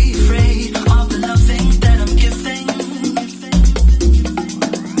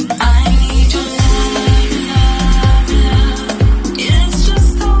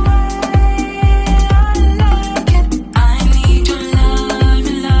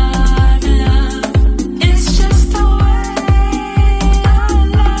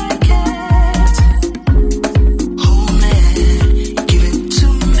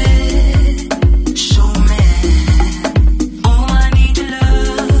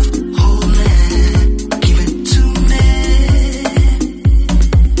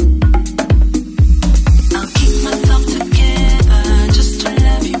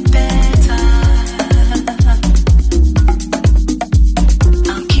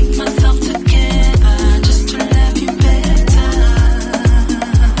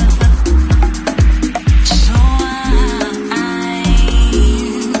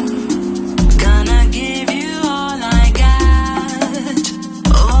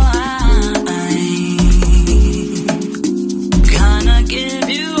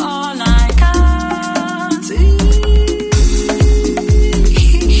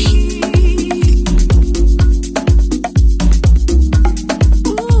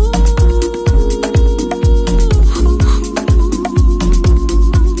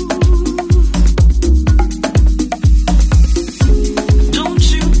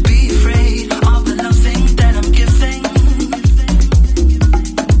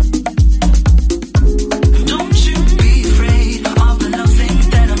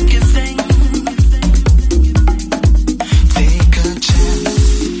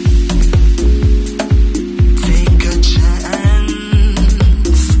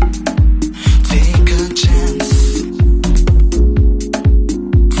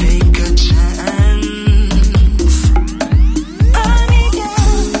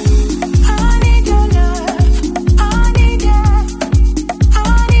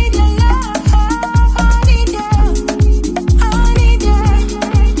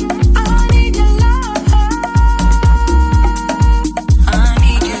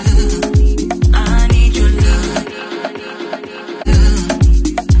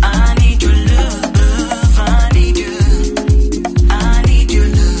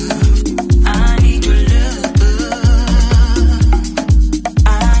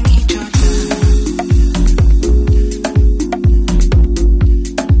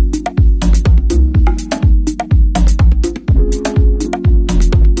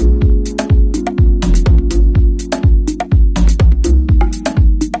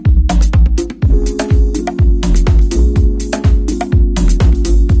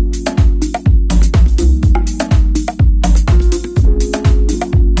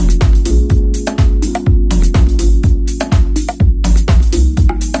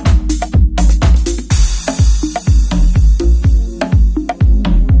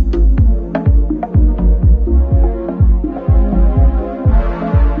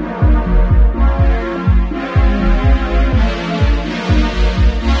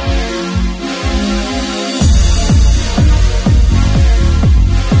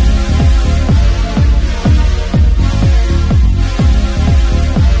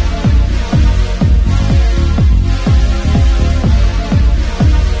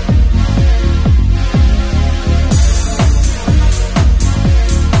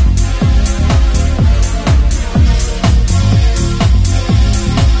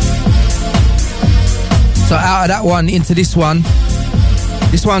 So out of that one into this one.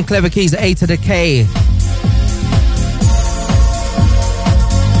 This one, KlevaKeys, A to the K.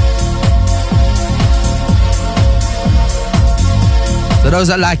 So those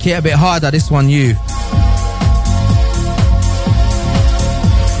that like it a bit harder, this one, you.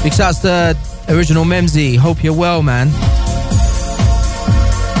 Big shouts to Original Memsy. Hope you're well, man.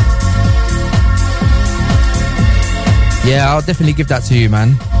 Yeah, I'll definitely give that to you,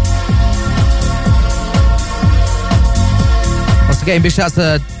 man. Once again, big shouts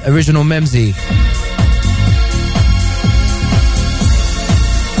to Original Memsy.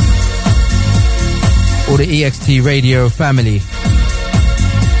 All the EXT Radio family.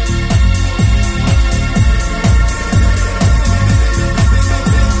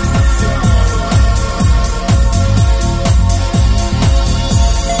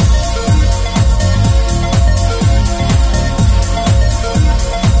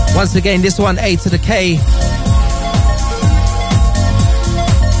 Once again, this one, A to the K.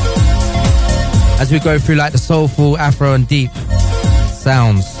 As we go through like the soulful, Afro and deep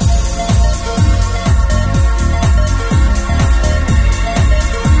sounds.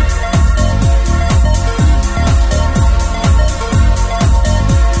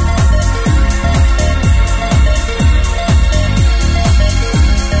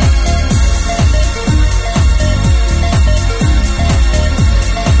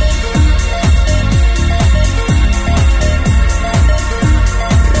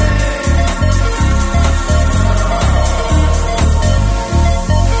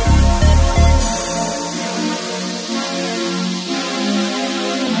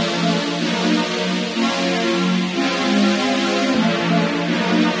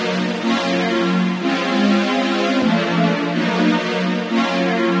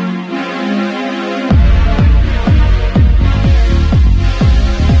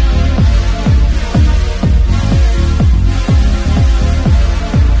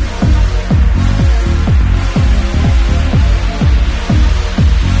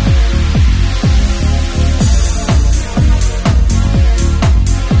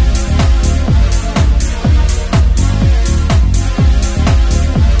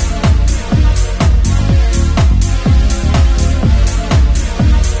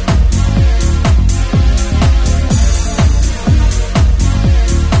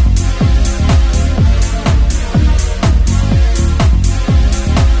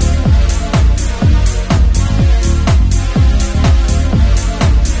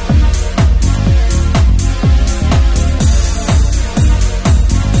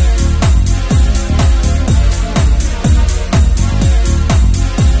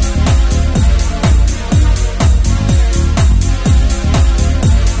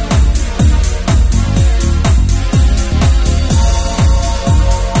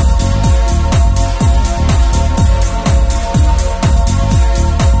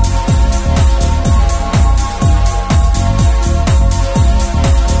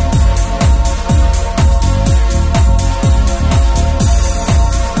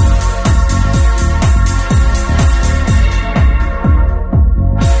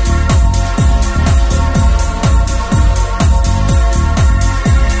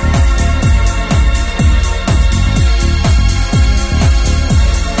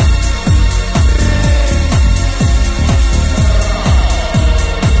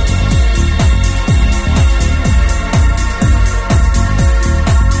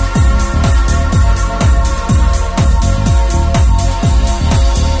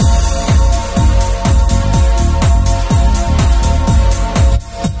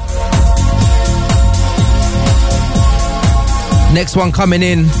 Next one coming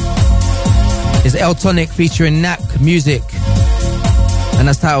in is El Tonic featuring Knack Music, and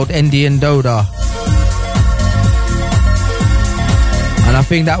that's titled Indian Doda. And I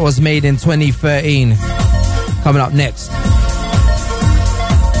think that was made in 2013. Coming up next.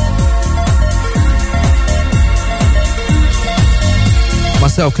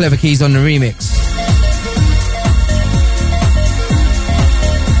 Myself, KlevaKeys on the remix.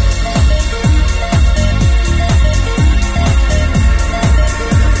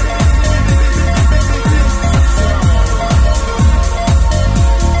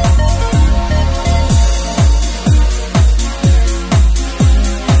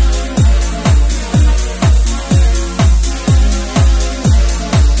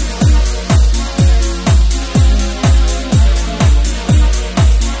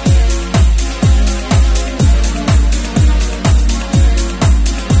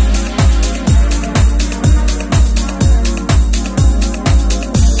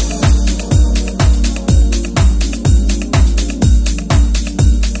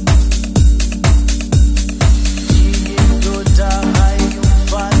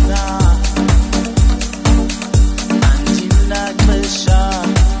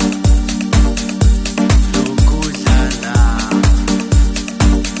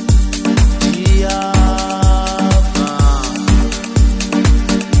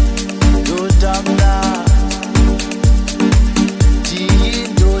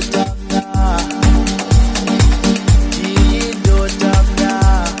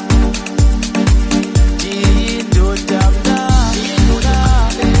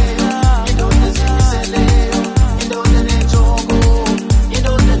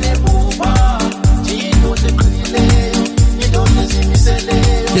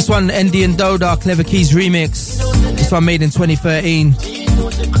 Indian Doda, KlevaKeys remix. This one made in 2013.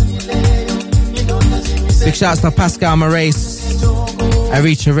 Big shouts to Pascal Moraes at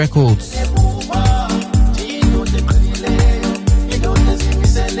Reacher Records.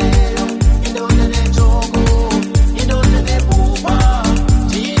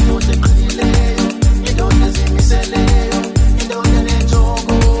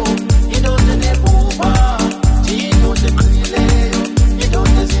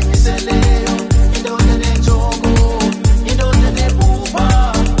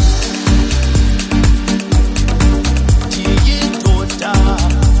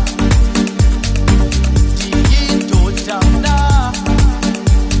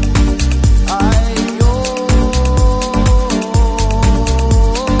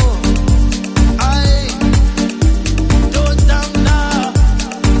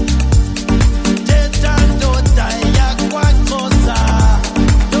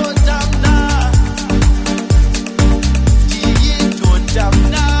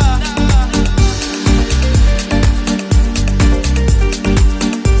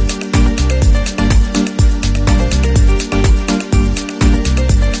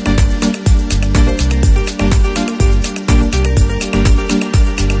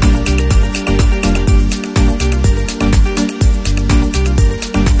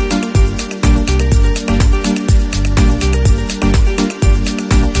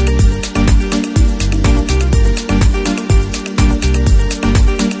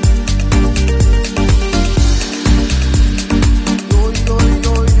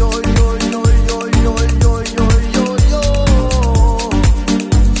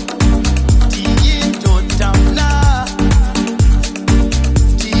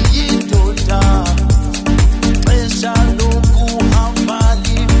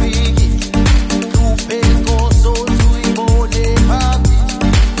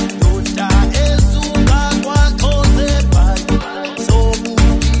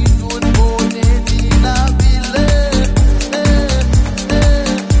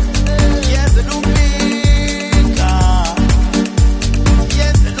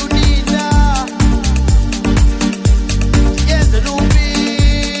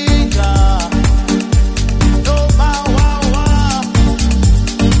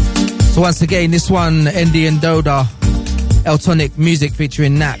 So once again, this one, Andy and Doda, Eltonic Music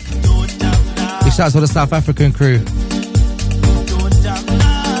featuring Knack. Big shouts to the South African crew. This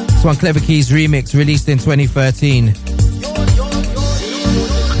one, KlevaKeys remix, released in 2013.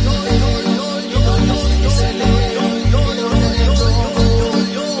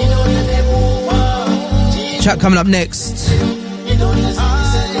 Track coming up next.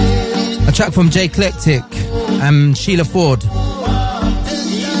 A track from Jay Eclectic and Sheila Ford,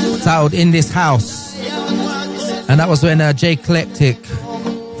 titled In This House. And that was when Jay Eclectic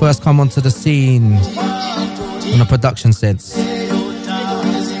first come onto the scene on a production sense.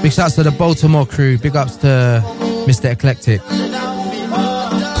 Big shouts to the Baltimore crew. Big ups to Mr. Eclectic.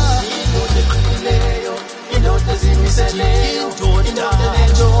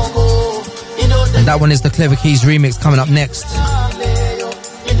 And that one is the KlevaKeys remix coming up next.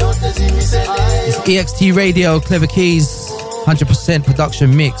 It's EXT Radio, KlevaKeys, 100%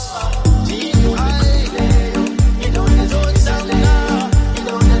 production mix.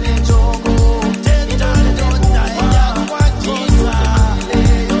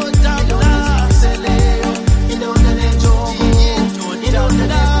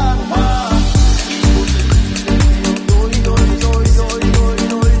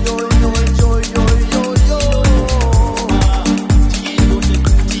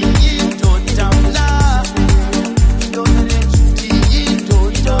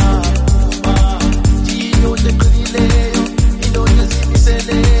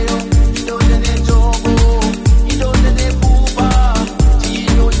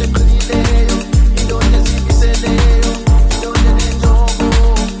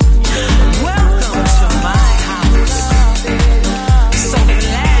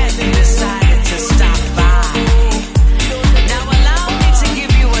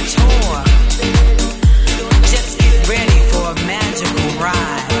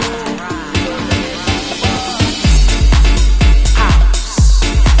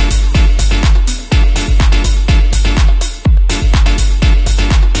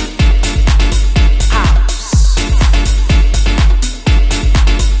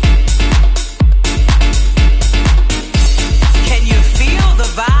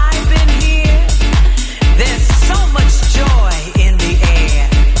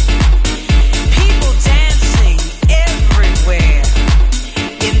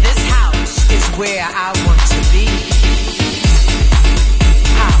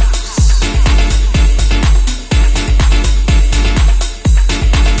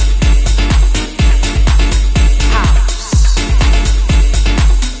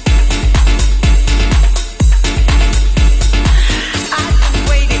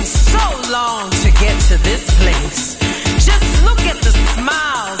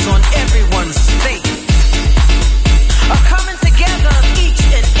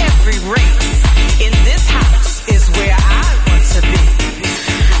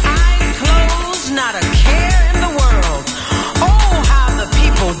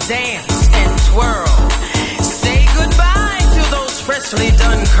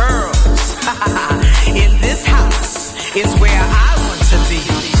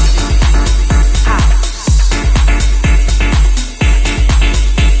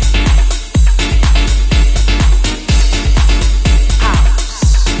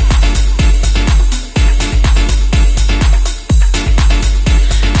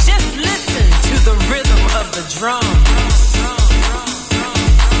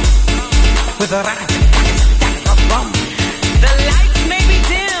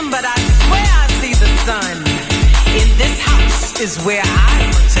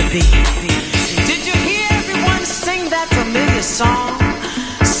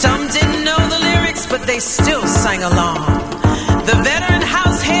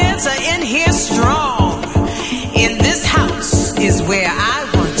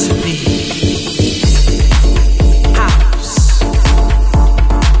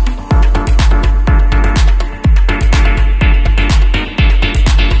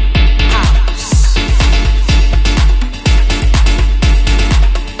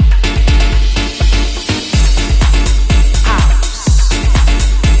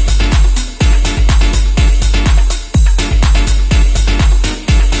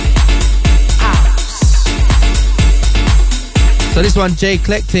 So this one, Jay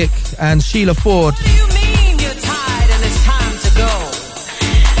Eclectic and Sheila Ford.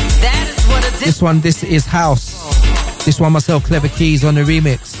 This one, This Is House. This one, myself, KlevaKeys on the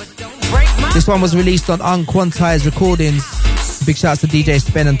remix. This one was released on Unquantized Recordings. Big shouts to DJ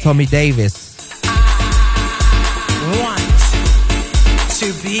Spen and Tommy Davis. I want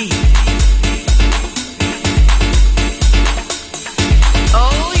to be.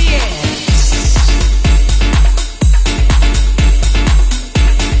 Oh yeah.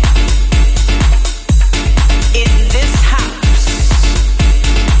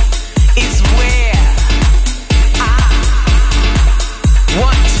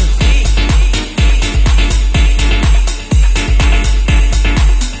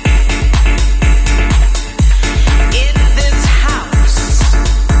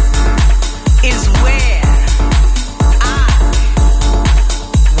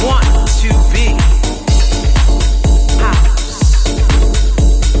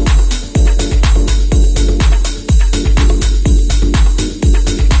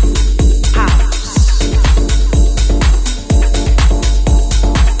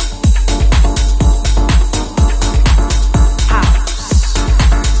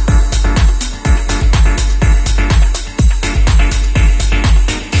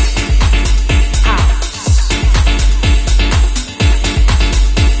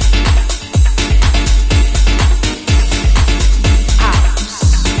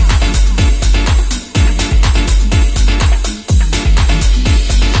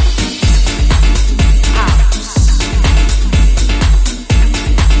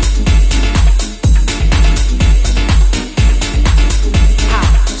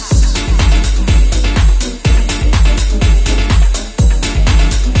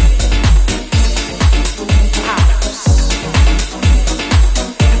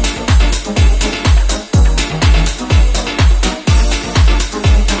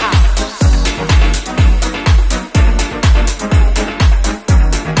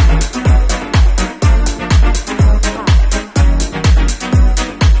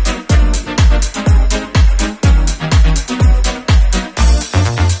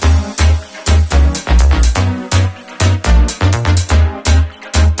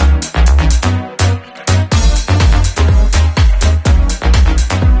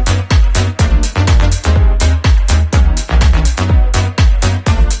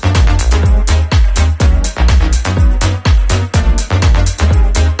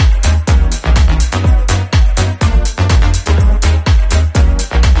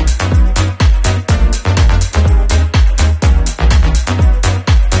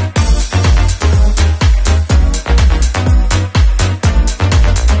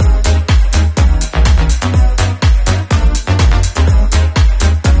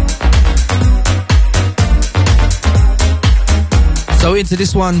 So into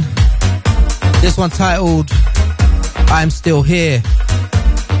this one titled I'm Still Here.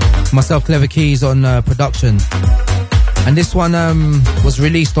 Myself, KlevaKeys on production. And this one was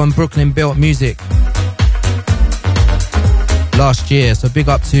released on Brooklyn Built Music last year. So big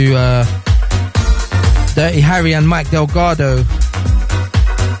up to Dirty Harry and Mike Delgado.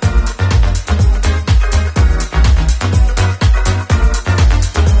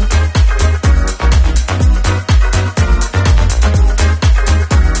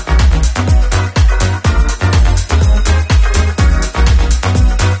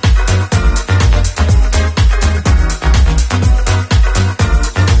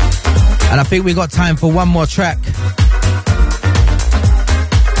 I think we got time for one more track.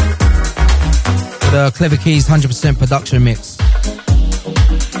 The KlevaKeys 100% production mix.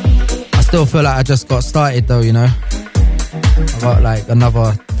 I still feel like I just got started though, you know. I got like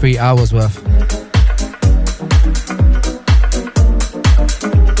another 3 hours worth.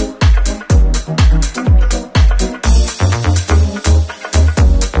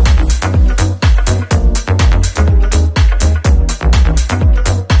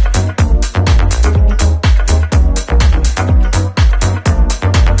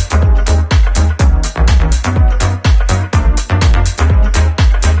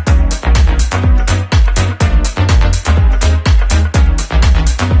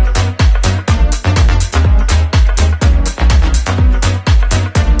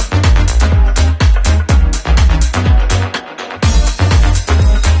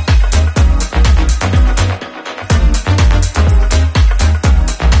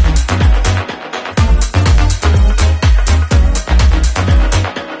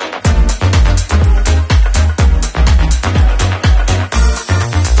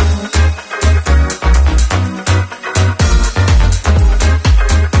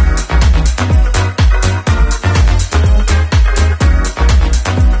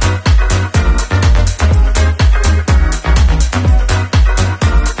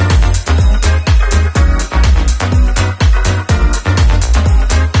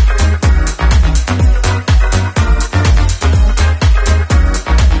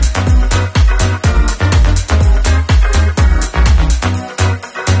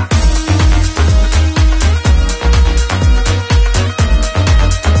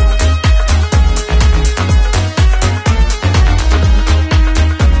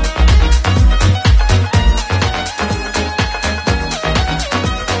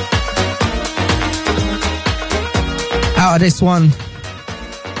 This one,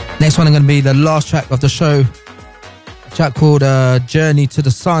 next one, I'm going to be the last track of the show, a track called Journey to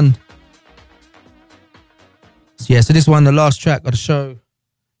the Sun. So yeah, so this one, the last track of the show,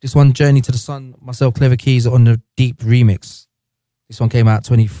 this one, Journey to the Sun, myself, KlevaKeys on the Deep remix. This one came out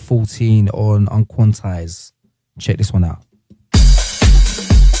 2014 on Unquantize. Check this one out.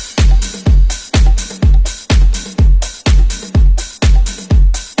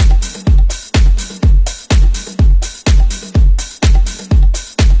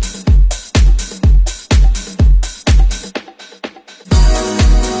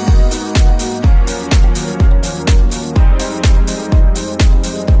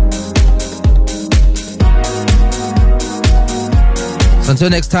 Until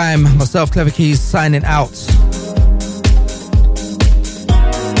next time, myself, KlevaKeys, signing out.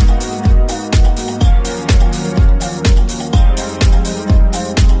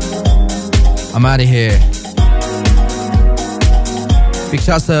 I'm out of here. Big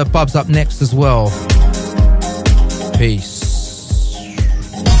shouts to Bubs up next as well. Peace.